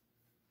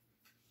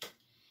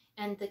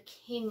 and the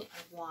King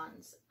of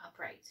Wands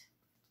upright.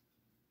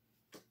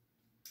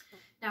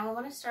 Now I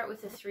want to start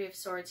with the Three of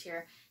Swords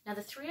here. Now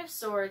the Three of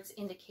Swords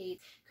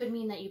could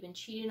mean that you've been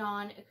cheated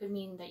on. It could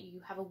mean that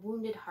you have a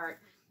wounded heart.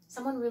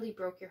 Someone really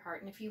broke your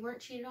heart. And if you weren't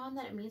cheated on,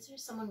 then it means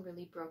there's someone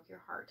really broke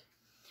your heart.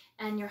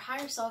 And your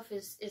higher self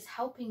is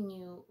helping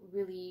you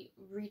really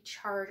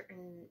recharge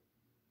and,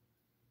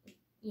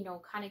 you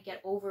know, kind of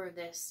get over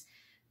this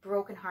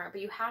broken heart.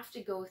 But you have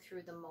to go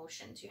through the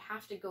motions. You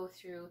have to go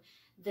through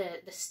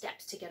the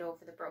steps to get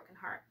over the broken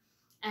heart.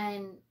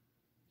 And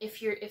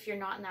if you're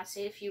not in that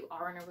state, if you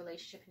are in a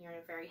relationship and you're in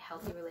a very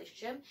healthy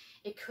relationship,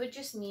 it could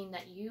just mean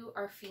that you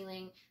are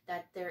feeling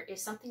that there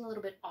is something a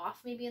little bit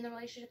off maybe in the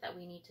relationship that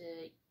you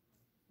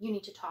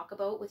need to talk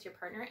about with your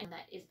partner, and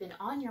that has been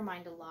on your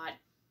mind a lot,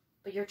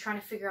 but you're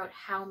trying to figure out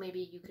how maybe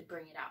you could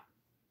bring it up.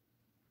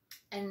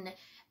 And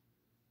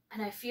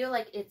I feel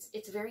like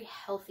it's very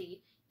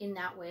healthy in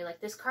that way.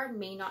 Like, this card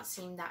may not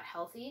seem that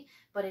healthy,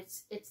 but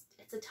it's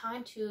a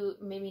time to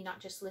maybe not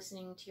just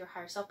listening to your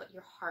higher self, but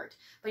your heart.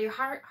 But your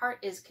heart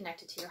is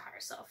connected to your higher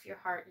self. Your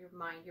heart, your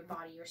mind, your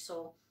body, your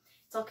soul.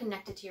 It's all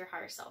connected to your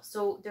higher self.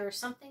 So there's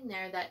something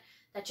there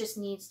that just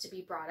needs to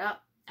be brought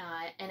up.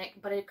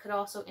 But it could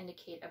also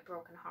indicate a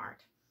broken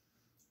heart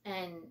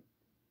and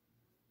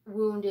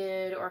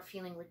wounded or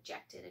feeling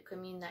rejected. It could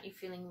mean that you're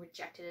feeling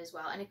rejected as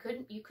well. And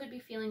you could be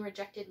feeling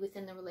rejected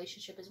within the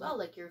relationship as well.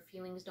 Like, your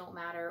feelings don't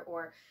matter,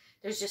 or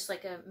there's just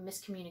like a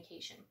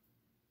miscommunication.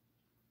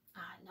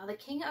 Now the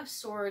King of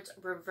Swords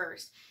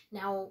reversed.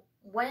 Now,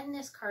 when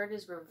this card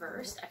is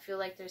reversed, I feel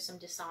like there's some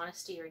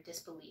dishonesty or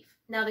disbelief.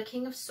 Now the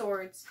King of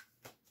Swords,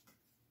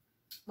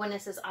 when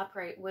this is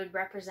upright, would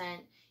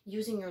represent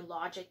using your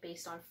logic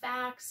based on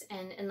facts,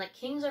 and like,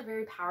 kings are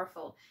very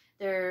powerful.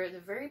 They're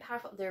very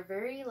powerful. They're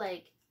very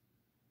like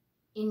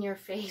in your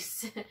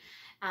face.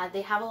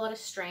 They have a lot of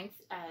strength.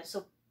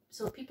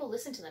 So people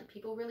listen to them.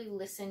 People really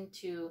listen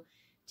to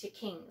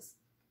kings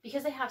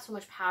because they have so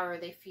much power.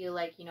 They feel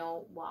like, you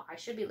know, well, I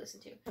should be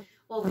listened to.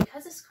 Well,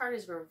 because this card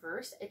is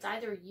reversed, it's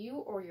either you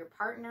or your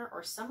partner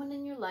or someone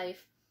in your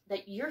life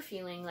that you're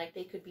feeling like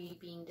they could be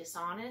being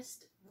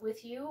dishonest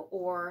with you,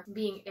 or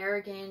being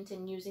arrogant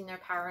and using their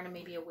power in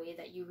maybe a way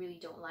that you really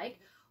don't like,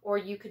 or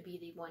you could be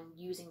the one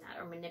using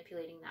that or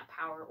manipulating that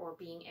power, or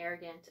being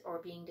arrogant or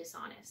being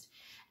dishonest.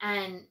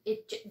 And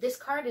this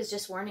card is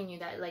just warning you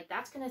that, like,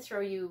 that's going to throw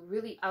you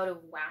really out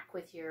of whack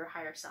with your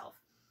higher self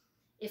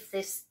if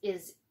this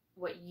is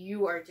what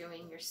you are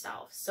doing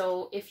yourself.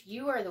 So if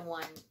you are the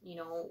one, you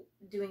know,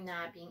 doing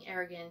that, being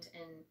arrogant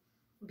and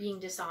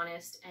being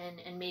dishonest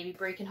and maybe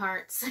breaking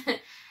hearts,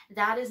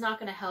 that is not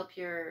going to help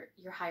your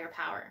higher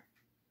power.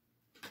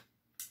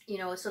 You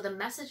know, so the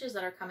messages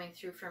that are coming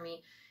through for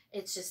me,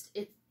 it's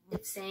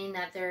saying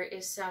that there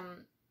is some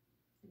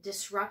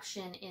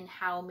disruption in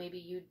how maybe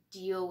you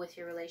deal with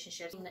your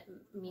relationships, that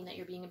mean that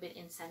you're being a bit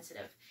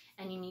insensitive,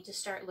 and you need to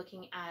start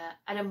looking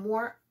at a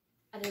more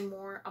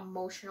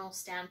emotional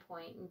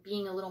standpoint, and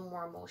being a little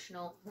more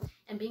emotional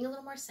and being a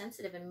little more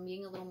sensitive and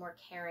being a little more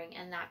caring.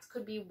 And that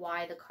could be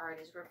why the card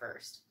is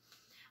reversed.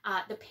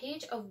 The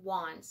Page of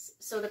Wands.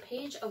 So the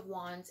Page of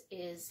Wands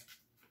is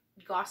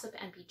gossip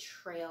and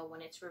betrayal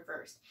when it's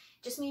reversed.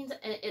 It just means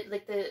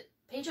like the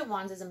Page of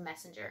Wands is a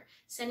messenger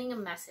sending a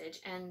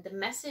message, and the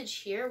message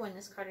here when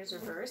this card is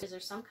reversed is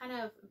there's some kind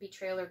of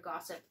betrayal or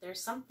gossip.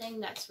 There's something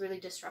that's really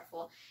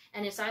disruptful,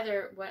 and it's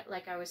either what,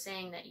 like I was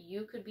saying, that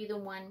you could be the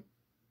one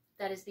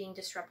that is being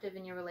disruptive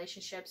in your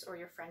relationships or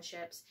your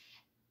friendships,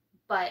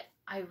 but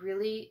I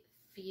really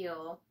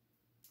feel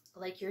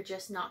like you're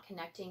just not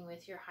connecting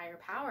with your higher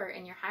power,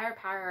 and your higher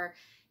power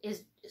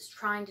is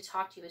trying to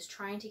talk to you, is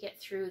trying to get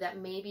through that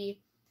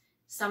maybe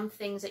some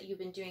things that you've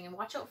been doing. And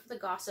watch out for the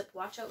gossip,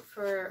 watch out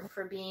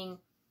for being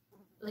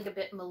like a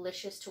bit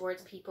malicious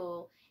towards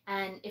people.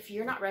 And if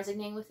you're not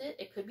resonating with it,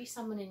 it could be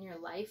someone in your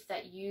life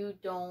that you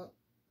don't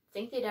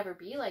think they'd ever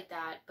be like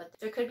that, but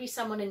there could be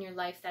someone in your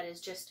life that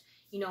is just,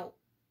 you know,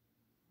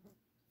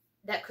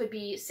 that could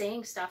be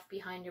saying stuff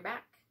behind your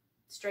back,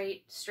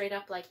 straight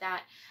up like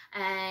that.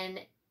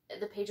 And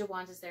the Page of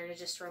Wands is there to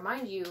just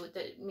remind you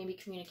that maybe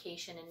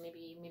communication, and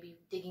maybe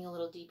digging a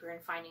little deeper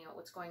and finding out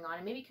what's going on,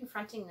 and maybe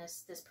confronting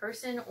this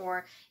person,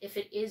 or if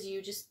it is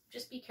you, just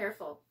be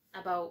careful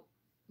about,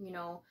 you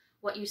know,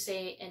 what you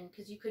say, and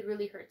because you could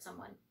really hurt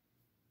someone.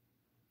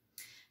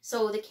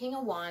 So the King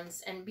of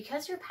Wands, and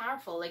because you're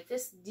powerful, like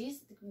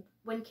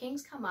when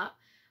kings come up,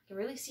 you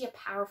can really see a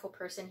powerful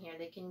person here.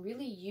 They can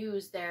really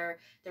use their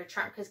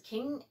charm, because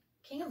King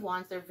of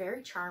Wands, they're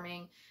very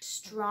charming,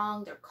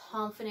 strong, they're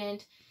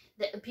confident.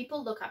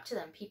 People look up to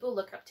them. People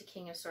look up to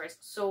King of Swords.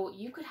 So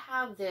you could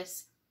have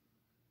this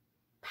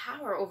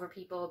power over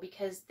people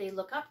because they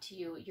look up to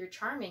you. You're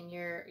charming.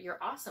 You're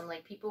awesome.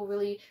 Like, people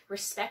really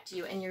respect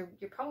you, and you're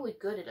probably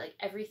good at like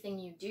everything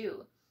you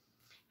do.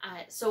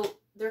 So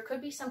there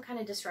could be some kind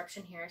of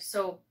disruption here.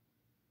 So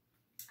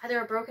either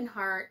a broken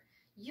heart,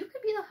 you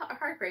could be the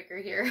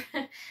heartbreaker here,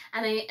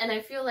 and I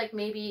feel like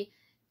maybe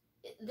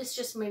this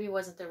just maybe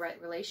wasn't the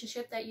right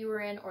relationship that you were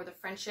in, or the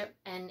friendship,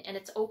 and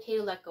it's okay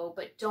to let go,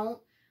 but don't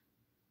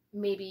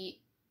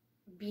maybe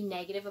be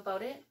negative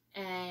about it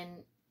and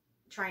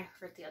try and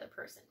hurt the other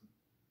person,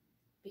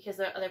 because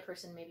the other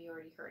person may be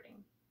already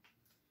hurting.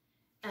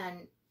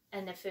 And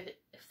if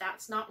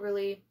that's not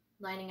really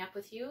lining up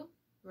with you,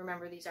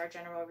 remember, these are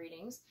general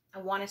readings. I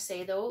want to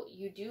say though,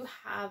 you do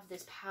have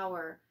this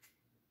power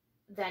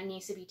that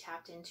needs to be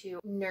tapped into,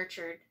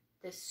 nurtured,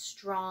 this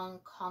strong,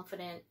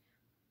 confident,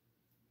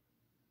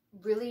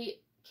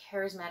 really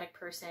charismatic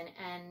person.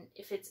 And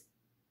if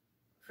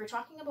we're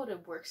talking about a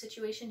work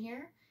situation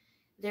here,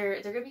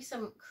 there could be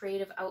some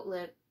creative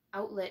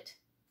outlet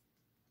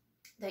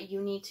that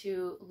you need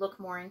to look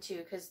more into,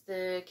 because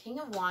the King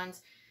of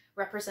Wands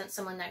represents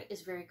someone that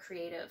is very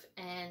creative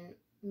and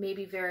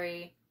maybe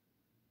very,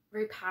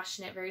 very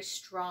passionate, very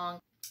strong.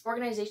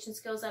 Organization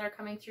skills that are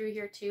coming through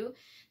here too.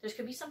 There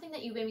could be something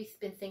that you've maybe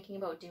been thinking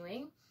about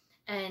doing,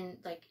 and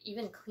like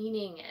even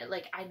cleaning,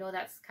 like I know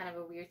that's kind of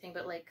a weird thing,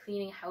 but like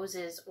cleaning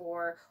houses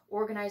or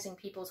organizing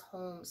people's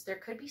homes. There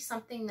could be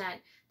something that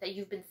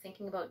you've been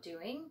thinking about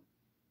doing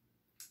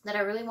that I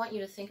really want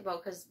you to think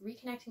about, because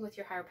reconnecting with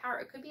your higher power,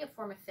 it could be a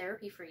form of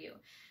therapy for you.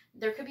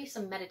 There could be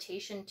some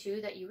meditation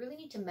too, that you really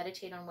need to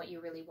meditate on what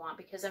you really want,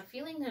 because I'm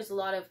feeling there's a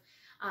lot of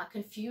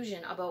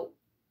confusion about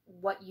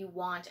what you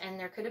want, and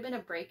there could have been a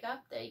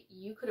breakup, that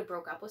you could have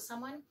broke up with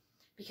someone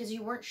because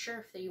you weren't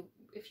sure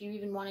if you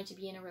even wanted to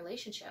be in a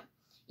relationship.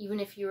 Even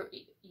if you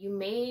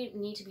may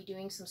need to be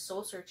doing some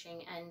soul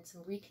searching and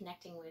some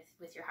reconnecting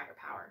with your higher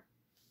power.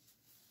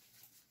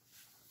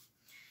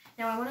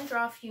 Now I want to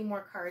draw a few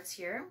more cards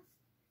here.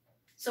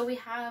 So we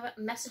have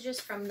messages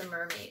from the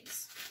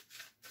mermaids.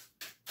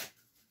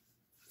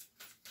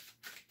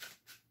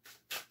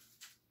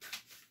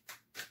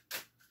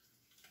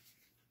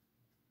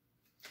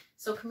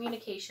 So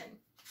communication.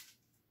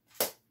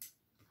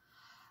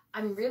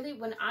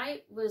 When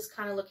I was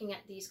kind of looking at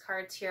these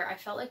cards here, I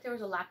felt like there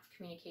was a lack of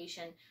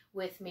communication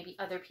with maybe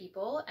other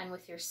people and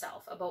with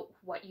yourself about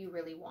what you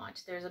really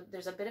want.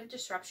 There's a bit of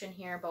disruption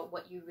here about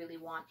what you really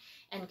want,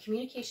 and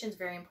communication is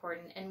very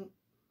important. And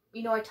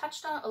you know, I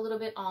touched on a little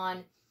bit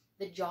on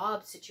the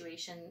job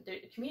situation.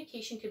 The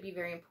communication could be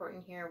very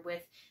important here,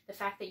 with the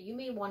fact that you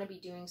may want to be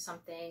doing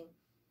something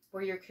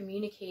where you're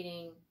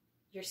communicating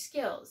your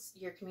skills,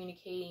 you're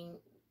communicating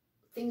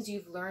things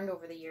you've learned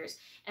over the years.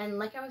 And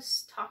like I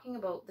was talking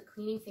about the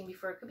cleaning thing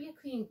before, it could be a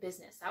cleaning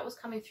business. That was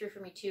coming through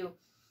for me too.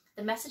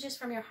 The messages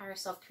from your higher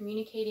self,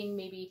 communicating,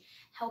 maybe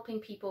helping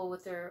people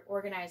with their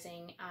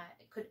organizing.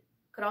 It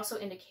could also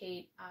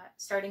indicate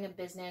starting a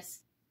business.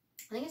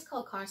 I think it's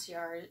called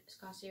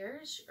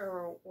concierge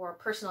or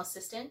personal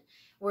assistant,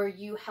 where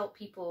you help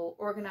people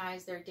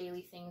organize their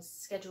daily things,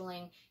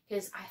 scheduling,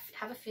 because I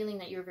have a feeling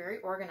that you're very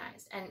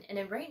organized.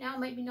 And right now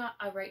might be not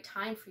a right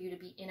time for you to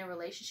be in a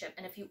relationship.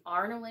 And if you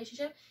are in a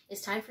relationship,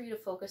 it's time for you to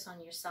focus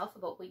on yourself,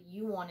 about what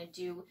you want to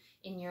do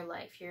in your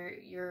life.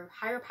 Your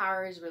higher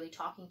power is really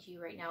talking to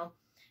you right now.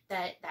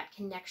 That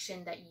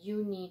connection that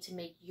you need to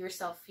make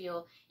yourself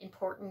feel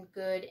important,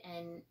 good,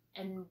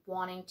 and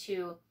wanting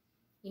to,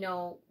 you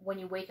know, when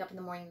you wake up in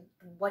the morning,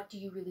 what do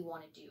you really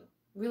want to do?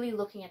 Really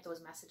looking at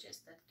those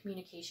messages, the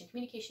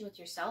communication with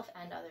yourself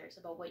and others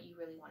about what you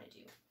really want to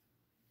do.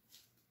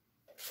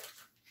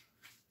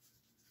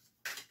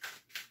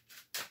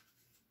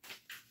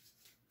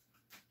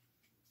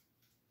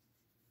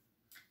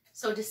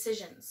 So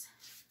decisions.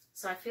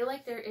 So I feel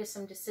like there is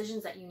some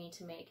decisions that you need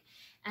to make,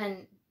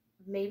 and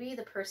maybe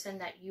the person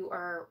that you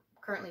are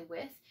currently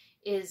with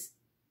is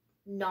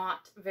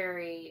not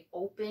very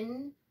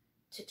open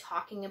to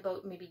talking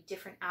about maybe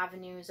different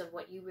avenues of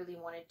what you really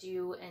want to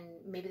do, and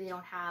maybe they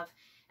don't have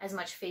as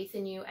much faith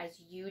in you as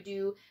you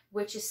do,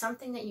 which is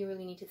something that you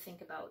really need to think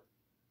about.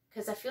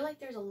 Because I feel like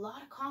there's a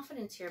lot of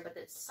confidence here, but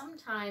that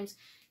sometimes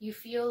you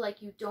feel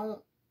like you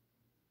don't,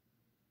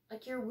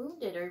 like you're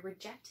wounded or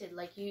rejected,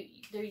 like you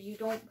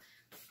don't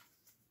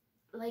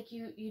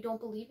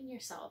believe in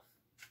yourself,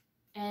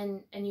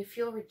 and you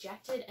feel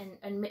rejected,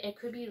 and it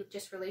could be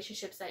just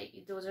relationships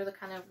those are the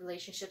kind of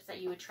relationships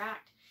that you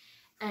attract.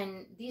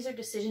 And these are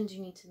decisions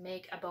you need to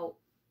make about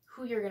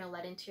who you're going to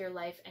let into your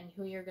life and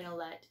who you're going to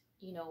let,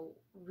 you know,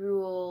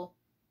 rule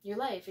your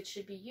life. It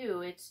should be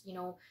you. It's, you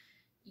know,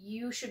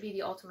 you should be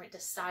the ultimate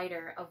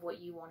decider of what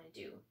you want to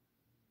do.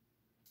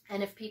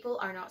 And if people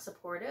are not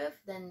supportive,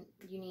 then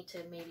you need to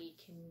maybe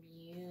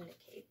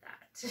communicate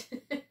that.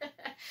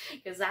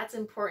 Because that's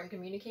important.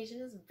 Communication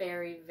is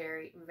very,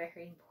 very,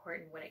 very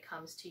important when it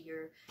comes to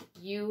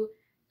you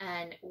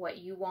and what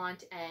you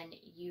want and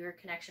your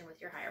connection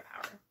with your higher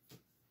power.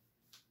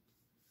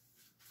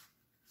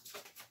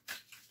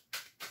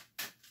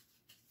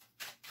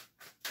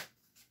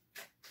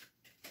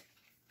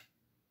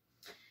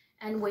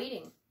 And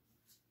waiting.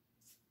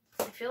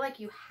 I feel like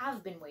you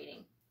have been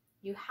waiting.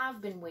 You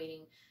have been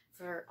waiting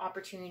for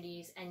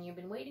opportunities, and you've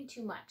been waiting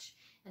too much.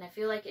 And I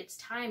feel like it's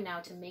time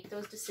now to make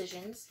those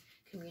decisions,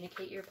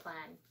 communicate your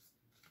plan.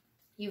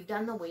 You've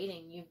done the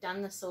waiting, you've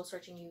done the soul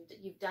searching,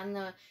 you've done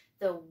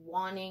the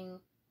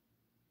wanting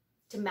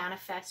to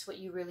manifest what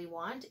you really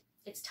want.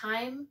 It's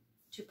time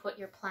to put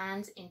your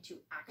plans into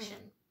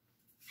action.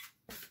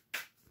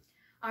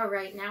 All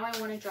right, now I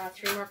want to draw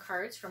 3 more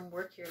cards from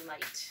Work Your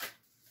Light.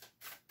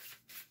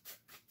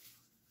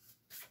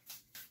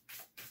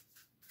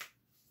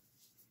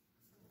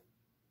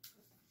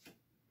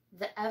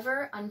 The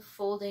Ever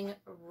Unfolding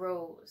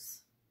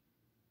Rose.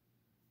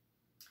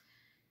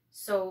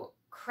 So,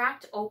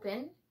 cracked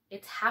open,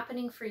 it's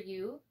happening for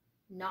you,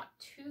 not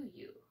to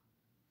you.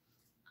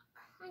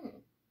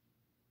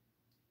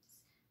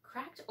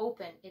 Cracked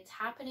open, it's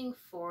happening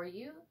for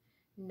you,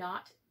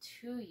 not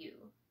to you.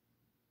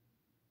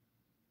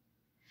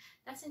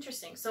 That's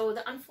interesting. So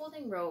the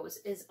unfolding rose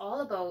is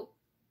all about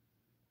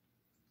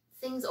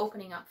things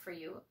opening up for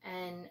you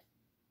and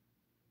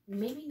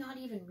maybe not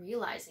even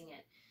realizing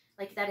it,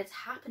 like that it's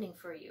happening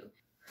for you.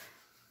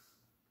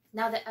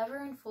 Now the ever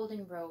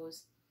unfolding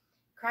rose,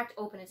 cracked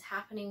open, is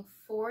happening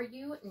for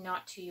you,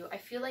 not to you. I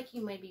feel like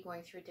you might be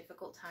going through a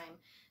difficult time.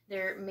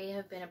 There may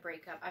have been a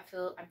breakup.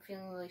 I'm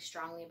feeling really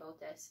strongly about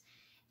this.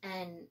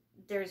 And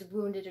there's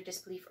wounded or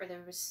disbelief, or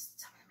there was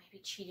someone that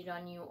maybe cheated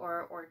on you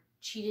or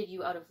cheated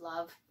you out of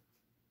love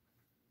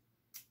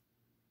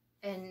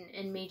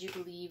and made you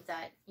believe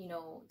that, you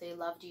know, they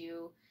loved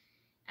you,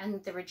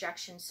 and the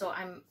rejection. So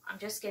I'm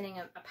just getting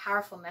a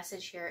powerful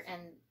message here,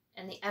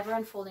 and the ever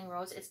unfolding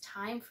rose, it's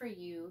time for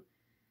you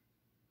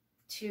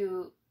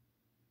to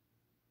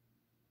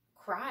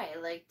cry,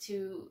 like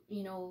to,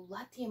 you know,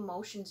 let the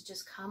emotions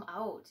just come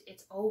out.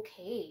 It's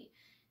okay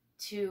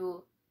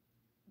to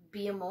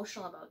be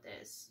emotional about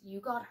this. You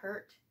got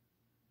hurt.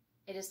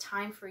 It is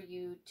time for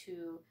you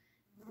to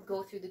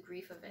go through the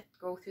grief of it,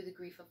 go through the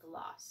grief of the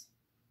loss.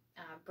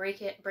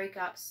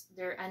 Breakups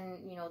there,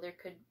 and you know, there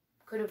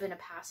could have been a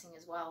passing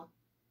as well,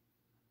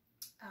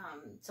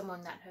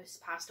 someone that has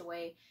passed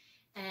away,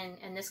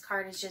 and this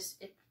card is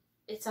just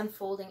it's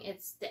unfolding.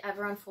 It's the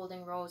ever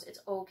unfolding rose. It's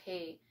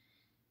okay,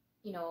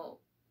 you know,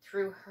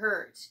 through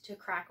hurt, to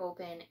crack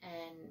open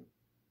and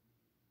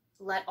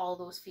let all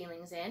those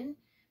feelings in,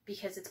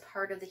 because it's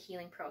part of the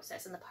healing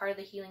process, and the part of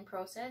the healing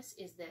process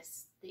is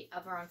this, the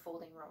ever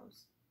unfolding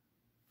rose.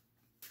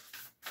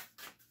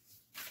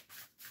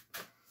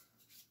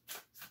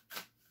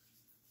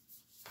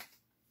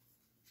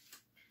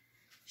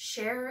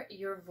 Share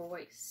your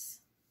voice.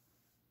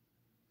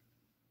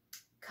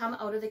 Come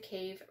out of the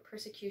cave,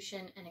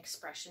 persecution and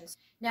expressions.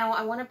 Now,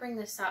 I want to bring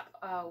this up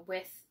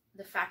with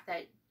the fact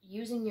that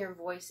using your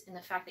voice, and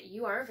the fact that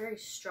you are a very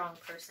strong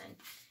person.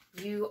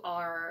 You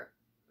are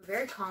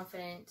very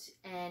confident,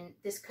 and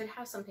this could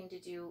have something to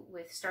do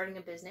with starting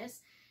a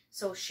business.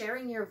 So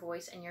sharing your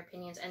voice and your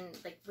opinions, and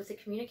like with the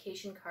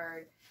communication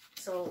card,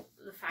 so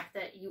the fact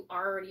that you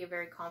are already a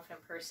very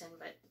confident person,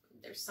 but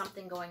there's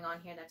something going on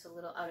here that's a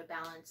little out of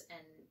balance,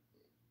 and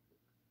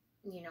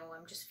you know,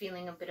 I'm just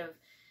feeling a bit of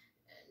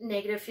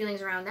negative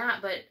feelings around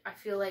that, but I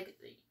feel like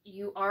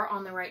you are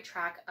on the right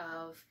track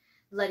of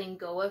letting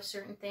go of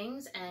certain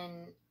things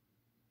and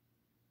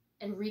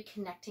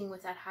reconnecting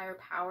with that higher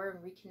power, and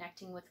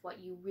reconnecting with what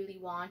you really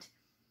want,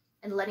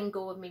 and letting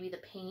go of maybe the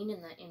pain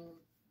in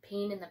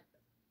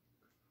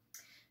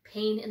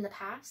the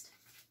past.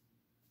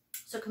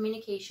 So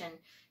communication,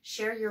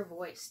 share your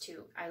voice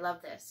too. I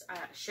love this.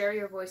 Share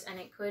your voice, and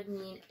it could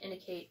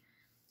indicate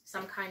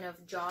some kind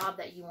of job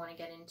that you want to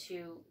get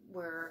into,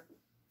 where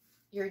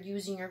you're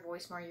using your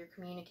voice more, you're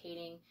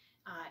communicating,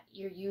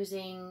 you're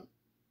using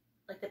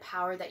like the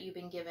power that you've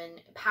been given,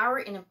 power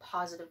in a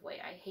positive way.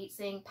 I hate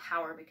saying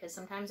power, because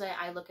sometimes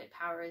I look at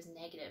power as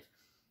negative,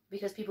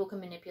 because people can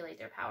manipulate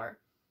their power,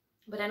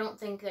 but I don't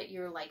think that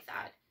you're like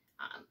that.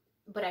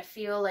 But I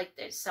feel like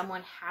that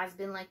someone has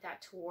been like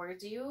that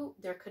towards you.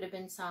 There could have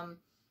been some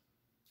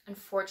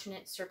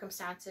unfortunate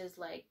circumstances,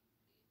 like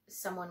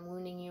someone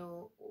wounding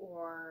you,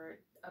 or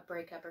a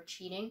breakup, or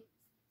cheating.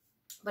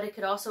 But it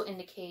could also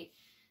indicate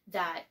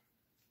that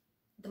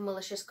the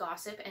malicious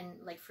gossip,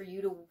 and like for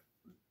you to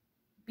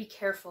be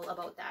careful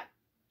about that.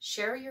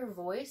 Share your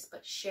voice,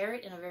 but share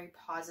it in a very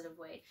positive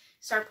way.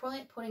 Start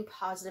putting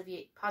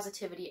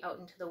positivity out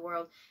into the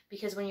world,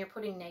 because when you're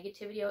putting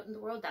negativity out in the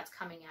world, that's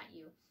coming at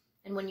you.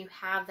 And when you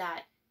have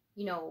that,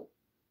 you know,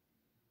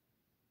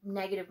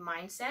 negative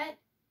mindset,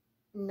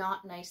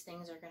 not nice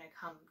things are going to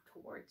come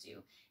towards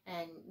you,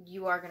 and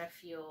you are going to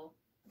feel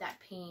that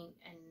pain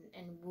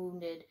and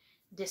wounded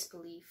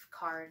disbelief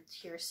cards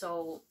here.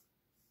 So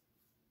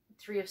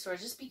 3 of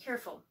Swords, just be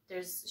careful.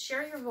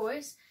 Share your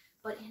voice,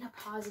 but in a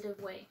positive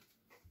way.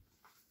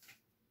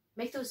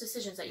 Make those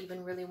decisions that you've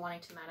been really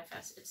wanting to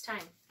manifest. It's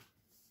time.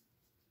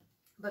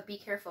 But be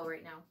careful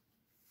right now.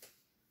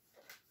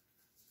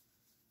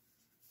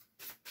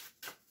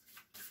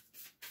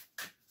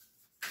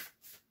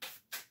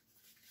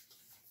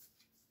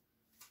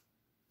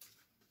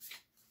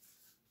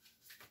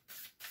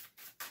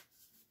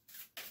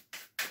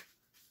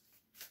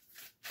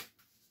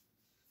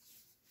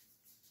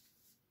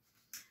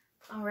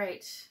 All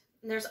right.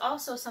 There's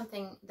also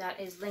something that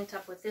is linked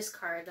up with this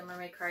card, the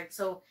Mermaid card.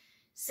 So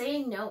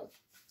saying no.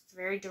 It's a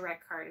very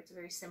direct card. It's a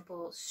very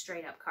simple,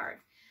 straight up card.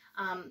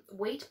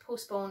 Wait,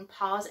 postpone,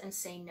 pause, and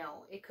say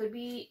no. It could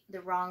be the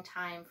wrong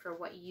time for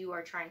what you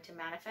are trying to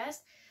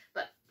manifest,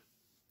 but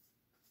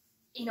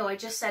you know, I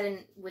just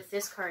said with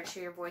this card,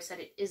 share your voice, that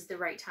it is the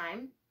right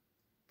time.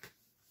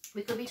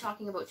 We could be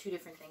talking about two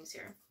different things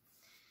here.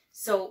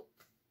 So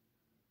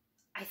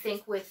I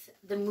think with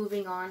the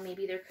moving on,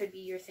 maybe there could be,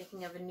 you're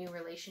thinking of a new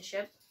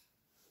relationship,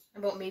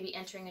 about maybe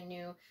entering a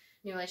new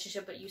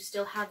relationship, but you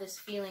still have this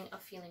feeling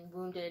of feeling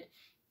wounded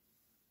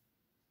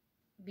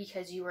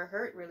because you were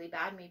hurt really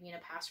bad, maybe in a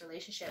past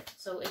relationship.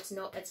 So it's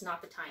not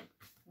the time.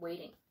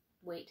 Wait.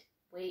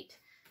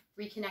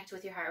 Reconnect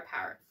with your higher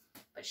power.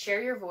 But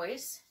share your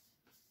voice,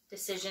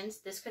 decisions.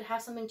 This could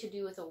have something to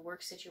do with a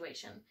work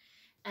situation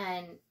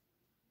and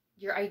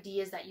your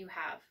ideas that you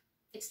have.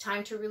 It's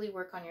time to really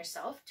work on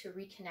yourself, to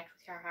reconnect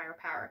with your higher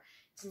power.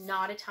 It's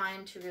not a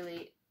time to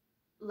really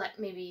let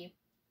maybe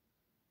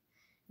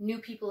new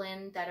people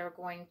in that are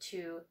going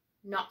to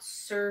not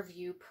serve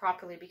you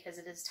properly, because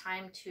it is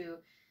time to,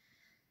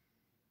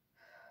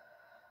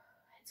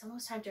 it's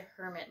almost time to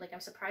hermit. Like, I'm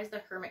surprised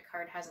the hermit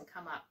card hasn't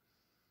come up.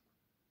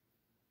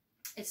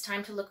 It's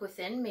time to look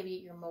within, maybe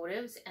your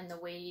motives and the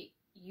way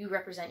you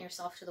represent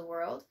yourself to the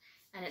world.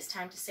 And it's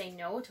time to say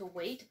no, to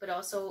wait, but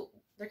also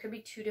there could be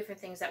two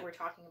different things that we're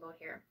talking about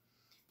here.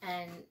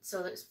 And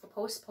so there's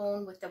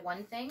postpone with the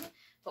one thing,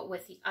 but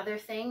with the other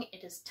thing,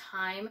 it is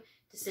time,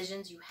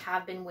 decisions, you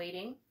have been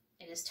waiting.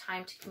 It is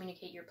time to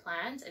communicate your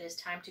plans. It is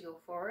time to go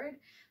forward,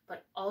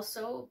 but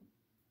also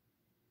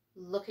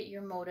look at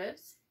your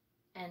motives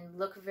and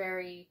look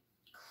very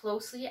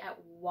closely at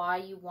why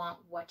you want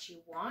what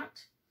you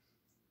want.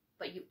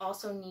 But you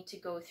also need to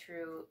go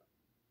through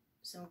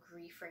some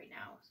grief right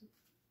now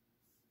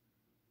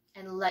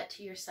and let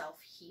yourself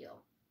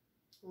heal.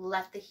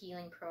 Let the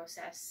healing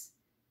process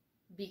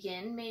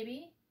begin,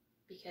 maybe,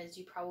 because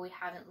you probably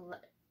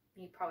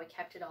you probably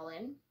kept it all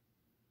in.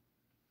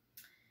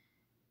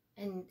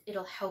 And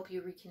it'll help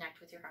you reconnect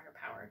with your higher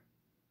power.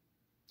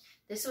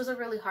 This was a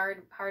really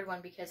hard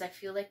one, because I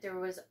feel like there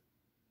was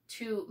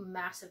two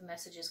massive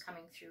messages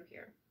coming through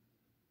here.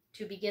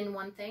 To begin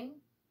one thing,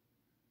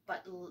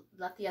 but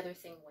let the other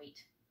thing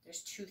wait.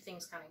 There's two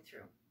things coming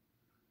through.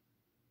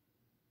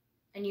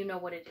 And you know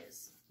what it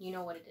is. You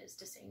know what it is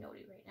to say no to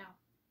right now.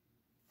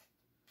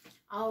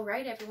 All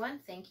right, everyone.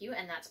 Thank you.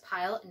 And that's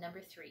pile number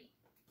 3.